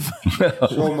have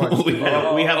So much. we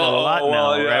have a lot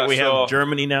now, right? We have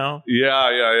Germany now.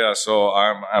 Yeah. So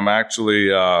I'm actually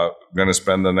going to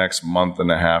spend the next month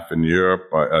and a half in Europe.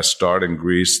 I start in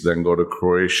Greece, then go to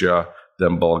Croatia,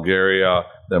 then Bulgaria,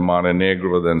 then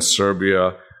Montenegro, then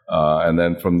Serbia, and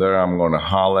then from there I'm going to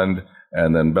Holland,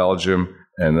 and then Belgium,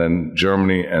 and then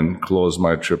Germany, and close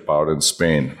my trip out in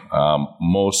Spain,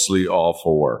 mostly all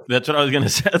for work. That's what I was going to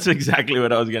say. That's exactly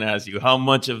what I was going to ask you. How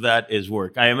much of that is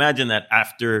work? I imagine that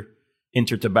after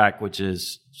Intertabac, which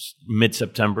is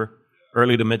mid-September,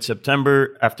 early to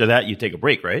mid-September, after that you take a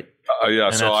break, right? Yeah,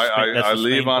 And so I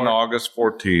leave on August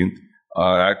 14th.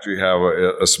 I actually have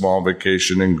a small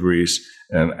vacation in Greece,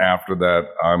 and after that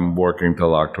I'm working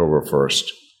till October 1st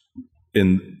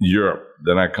in Europe.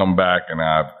 Then I come back and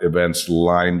I have events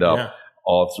lined up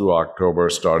all through October,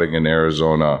 starting in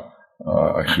Arizona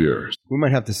here. We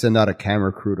might have to send out a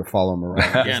camera crew to follow him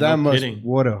around. Yeah, no kidding.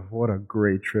 What a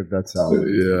great trip that sounds.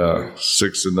 Yeah,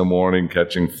 6 a.m,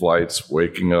 catching flights,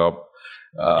 waking up,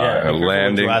 and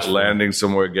landing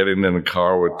somewhere, getting in a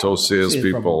car with tow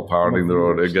salespeople pounding the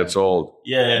road. It gets old.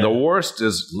 Yeah. The worst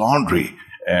is laundry.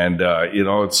 And,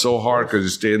 it's so hard because you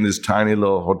stay in these tiny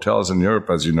little hotels in Europe,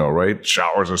 as you know, right?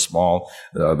 Showers are small.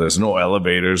 There's no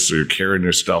elevators, so you're carrying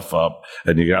your stuff up,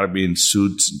 and you got to be in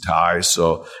suits and ties.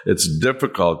 So it's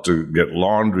difficult to get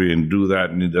laundry and do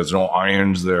that, and there's no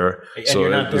irons there. And so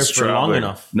you're not there for long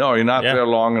enough. No, you're not there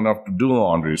long enough to do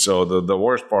laundry. So the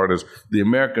worst part is the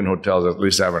American hotels at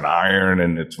least have an iron,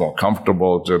 and it's more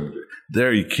comfortable.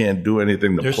 There you can't do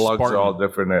anything. The plugs are all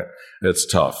different. It's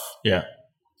tough. Yeah.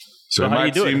 So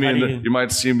you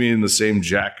might see me in the same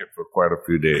jacket for quite a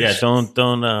few days. Yeah,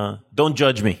 don't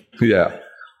judge me. Yeah.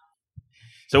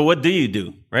 So what do you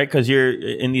do, right? Because you're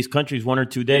in these countries 1 or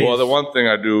 2 days. Well, the one thing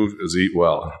I do is eat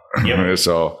well. Yep.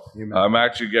 So I'm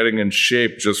actually getting in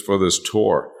shape just for this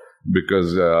tour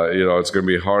because it's going to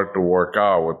be hard to work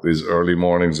out with these early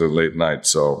mornings and late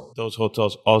nights. So those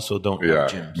hotels also don't have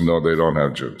gyms. No, they don't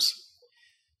have gyms.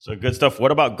 So good stuff.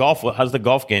 What about golf? How's the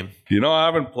golf game? I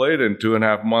haven't played in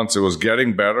 2.5 months. It was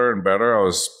getting better and better. I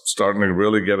was starting to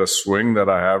really get a swing that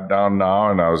I have down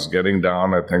now, and I was getting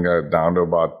down. I think I'm down to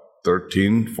about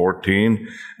 13, 14,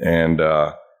 and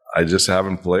I just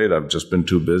haven't played. I've just been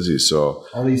too busy. So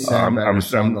All these I'm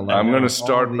sandbags going to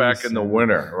start back in the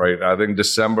winter, right? I think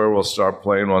December we'll start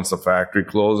playing once the factory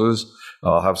closes.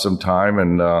 I'll have some time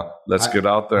and let's get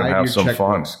out there and Hide have your some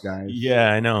fun. checkbooks, guys.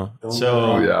 Yeah, I know. Oh,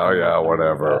 So yeah,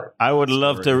 whatever. I would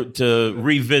love to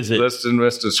revisit. Listen,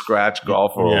 Mr. Scratch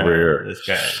Golfer over here. This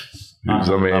guy. He's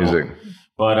amazing.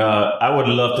 But I would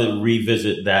love to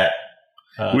revisit that.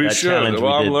 We that should. challenge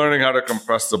Well, I'm did. learning how to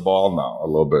compress the ball now a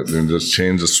little bit and just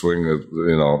change the swing.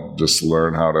 Just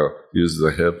learn how to use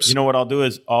the hips. You know what I'll do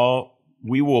is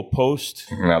we will post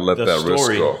and not let the that wrist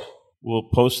story. go. We'll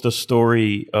post the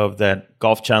story of that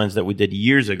golf challenge that we did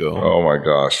years ago. Oh my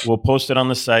gosh. We'll post it on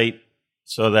the site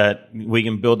so that we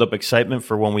can build up excitement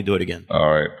for when we do it again.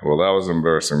 All right. Well, that was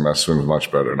embarrassing. My swing's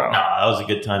much better now. That was a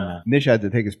good time, man. Nish had to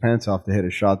take his pants off to hit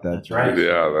a shot. That's right.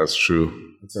 Yeah, that's true.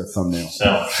 That's our thumbnail.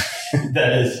 So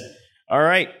that is all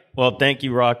right. Well, thank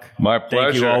you, Rock. My Thank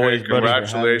pleasure. you always, Hey, buddy.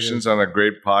 congratulations on a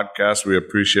great podcast. We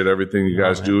appreciate everything you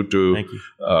guys do to Thank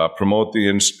you. promote the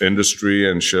industry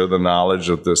and share the knowledge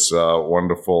of this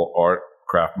wonderful art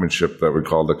craftsmanship that we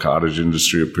call the cottage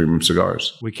industry of premium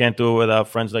cigars. We can't do it without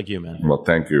friends like you, man. Well,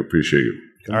 thank you. Appreciate you.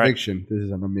 Conviction. This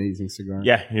is an amazing cigar.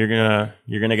 Yeah, you're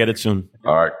gonna get it soon.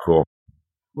 All right, cool.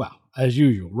 Well, as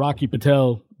usual, Rocky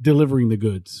Patel delivering the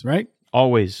goods, right?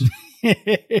 Always,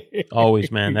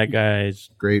 always, man. That guy is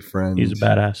Great friend. he's a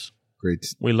badass. Great.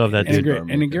 We love that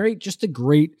dude. Just a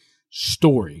great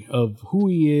story of who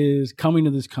he is coming to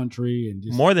this country, and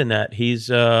just, More than that, he's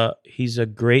a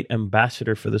great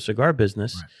ambassador for the cigar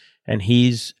business, Right. and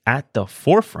he's at the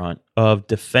forefront of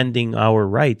defending our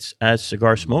rights as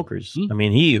cigar smokers. Mm-hmm. I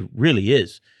mean, he really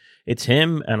is. It's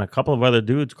him and a couple of other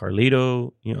dudes,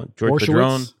 Carlito, George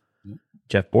Padron,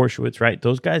 Jeff Borshowitz, right?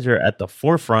 Those guys are at the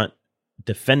forefront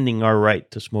defending our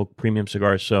right to smoke premium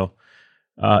cigars. So,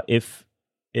 if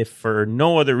for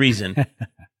no other reason,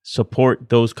 support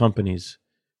those companies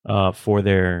for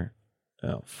their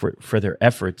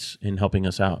efforts in helping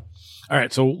us out. All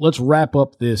right, so let's wrap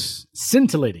up this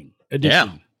scintillating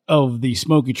edition of the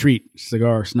Smoky Treat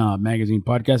Cigar Snob Magazine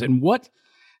podcast. And what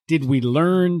did we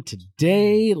learn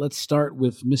today? Let's start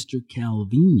with Mr.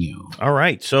 Calvino. All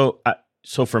right. So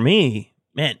for me,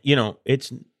 man,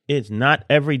 it's not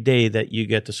every day that you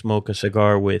get to smoke a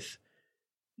cigar with,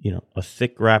 a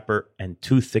thick wrapper and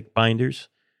 2 thick binders.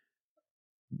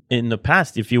 In the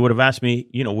past, if you would have asked me,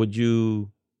 would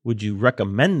you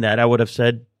recommend that? I would have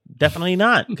said definitely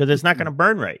not, because it's not going to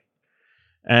burn right.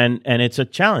 And it's a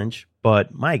challenge,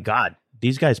 but my God,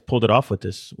 these guys pulled it off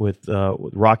with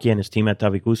Rocky and his team at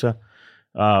Tavicusa.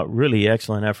 Really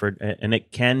excellent effort, and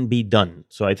it can be done.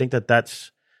 So I think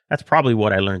that's probably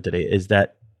what I learned today, is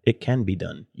that it can be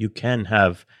done. You can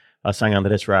have a San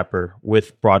Andres wrapper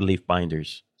with broadleaf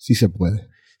binders. Sí se puede.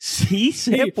 Sí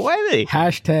se puede.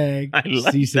 Hashtag I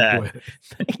like sí se that. puede.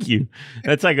 Thank you.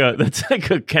 That's like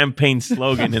a campaign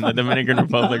slogan in the Dominican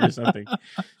Republic or something.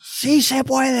 Sí se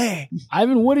puede.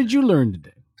 Ivan, what did you learn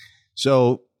today?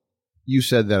 So you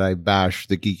said that I bash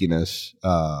the geekiness,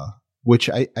 which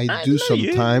I do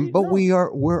sometime, but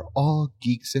we're all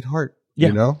geeks at heart. Yeah,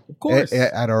 you know, of course.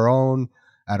 At our own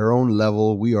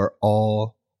level, we are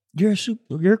all. You're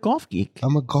a golf geek.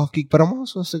 I'm a golf geek, but I'm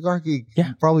also a cigar geek.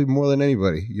 Yeah. Probably more than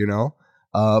anybody,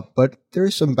 But there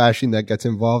is some bashing that gets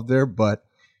involved there. But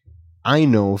I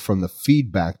know from the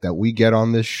feedback that we get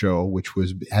on this show, which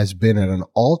has been at an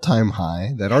all-time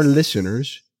high, that our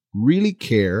listeners really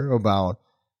care about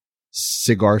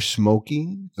cigar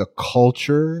smoking, the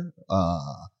culture,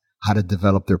 how to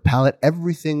develop their palate,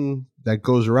 everything that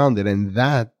goes around it. And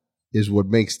that is what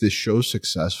makes this show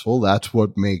successful. That's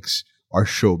what makes our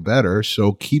show better.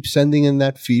 So keep sending in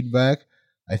that feedback.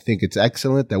 I think it's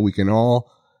excellent that we can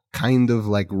all kind of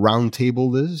like round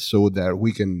table this so that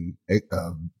we can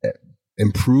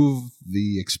improve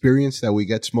the experience that we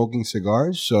get smoking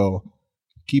cigars. So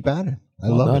keep at it. I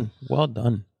love it. Well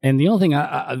done. And the only thing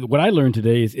what I learned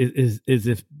today is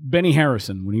if Benny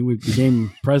Harrison, when he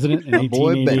became president in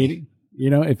Boy, 1880,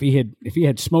 if he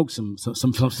had smoked some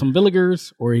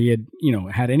Villigers, or he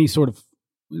had any sort of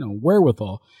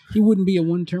wherewithal, he wouldn't be a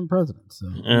one-term president.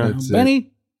 So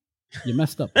Benny, you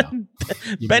messed up. Pal.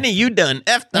 Benny, you done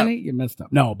effed up. Benny, you messed up.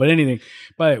 No, but anything.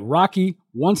 But Rocky,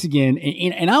 once again,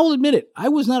 and I will admit it, I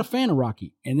was not a fan of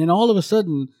Rocky. And then all of a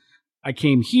sudden, I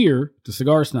came here to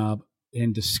Cigar Snob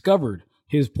and discovered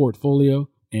his portfolio,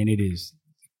 and it is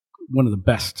one of the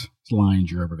best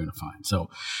lines you're ever going to find. So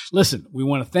listen, we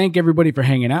want to thank everybody for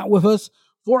hanging out with us.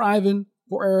 For Ivan,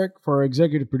 for Eric, for our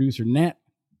executive producer, Nat.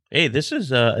 Hey, this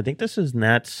is I think this is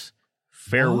Nat's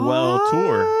farewell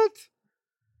tour.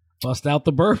 Bust out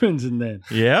the bourbons and then.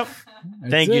 Yep.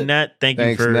 Thank you, Nat.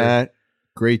 Thanks, Nat.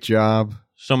 Great job.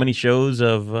 So many shows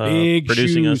of big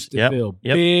producing shoes us. to fill.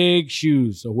 Big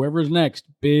shoes. So whoever's next,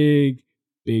 big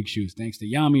shoes. Thanks to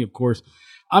Yami, of course.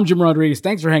 I'm Jim Rodriguez.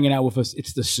 Thanks for hanging out with us.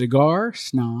 It's the Cigar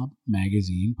Snob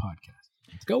Magazine podcast.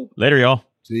 Let's go. Later, y'all.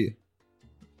 See you.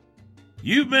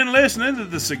 You've been listening to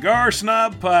the Cigar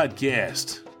Snob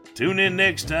Podcast. Tune in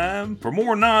next time for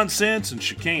more nonsense and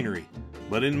chicanery.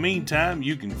 But in the meantime,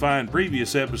 you can find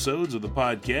previous episodes of the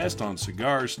podcast on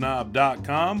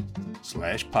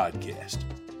cigarsnob.com/podcast.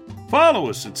 Follow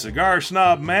us at Cigar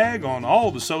Snob Mag on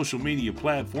all the social media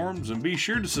platforms, and be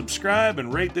sure to subscribe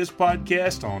and rate this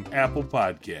podcast on Apple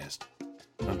Podcast.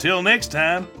 Until next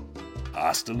time,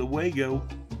 hasta luego.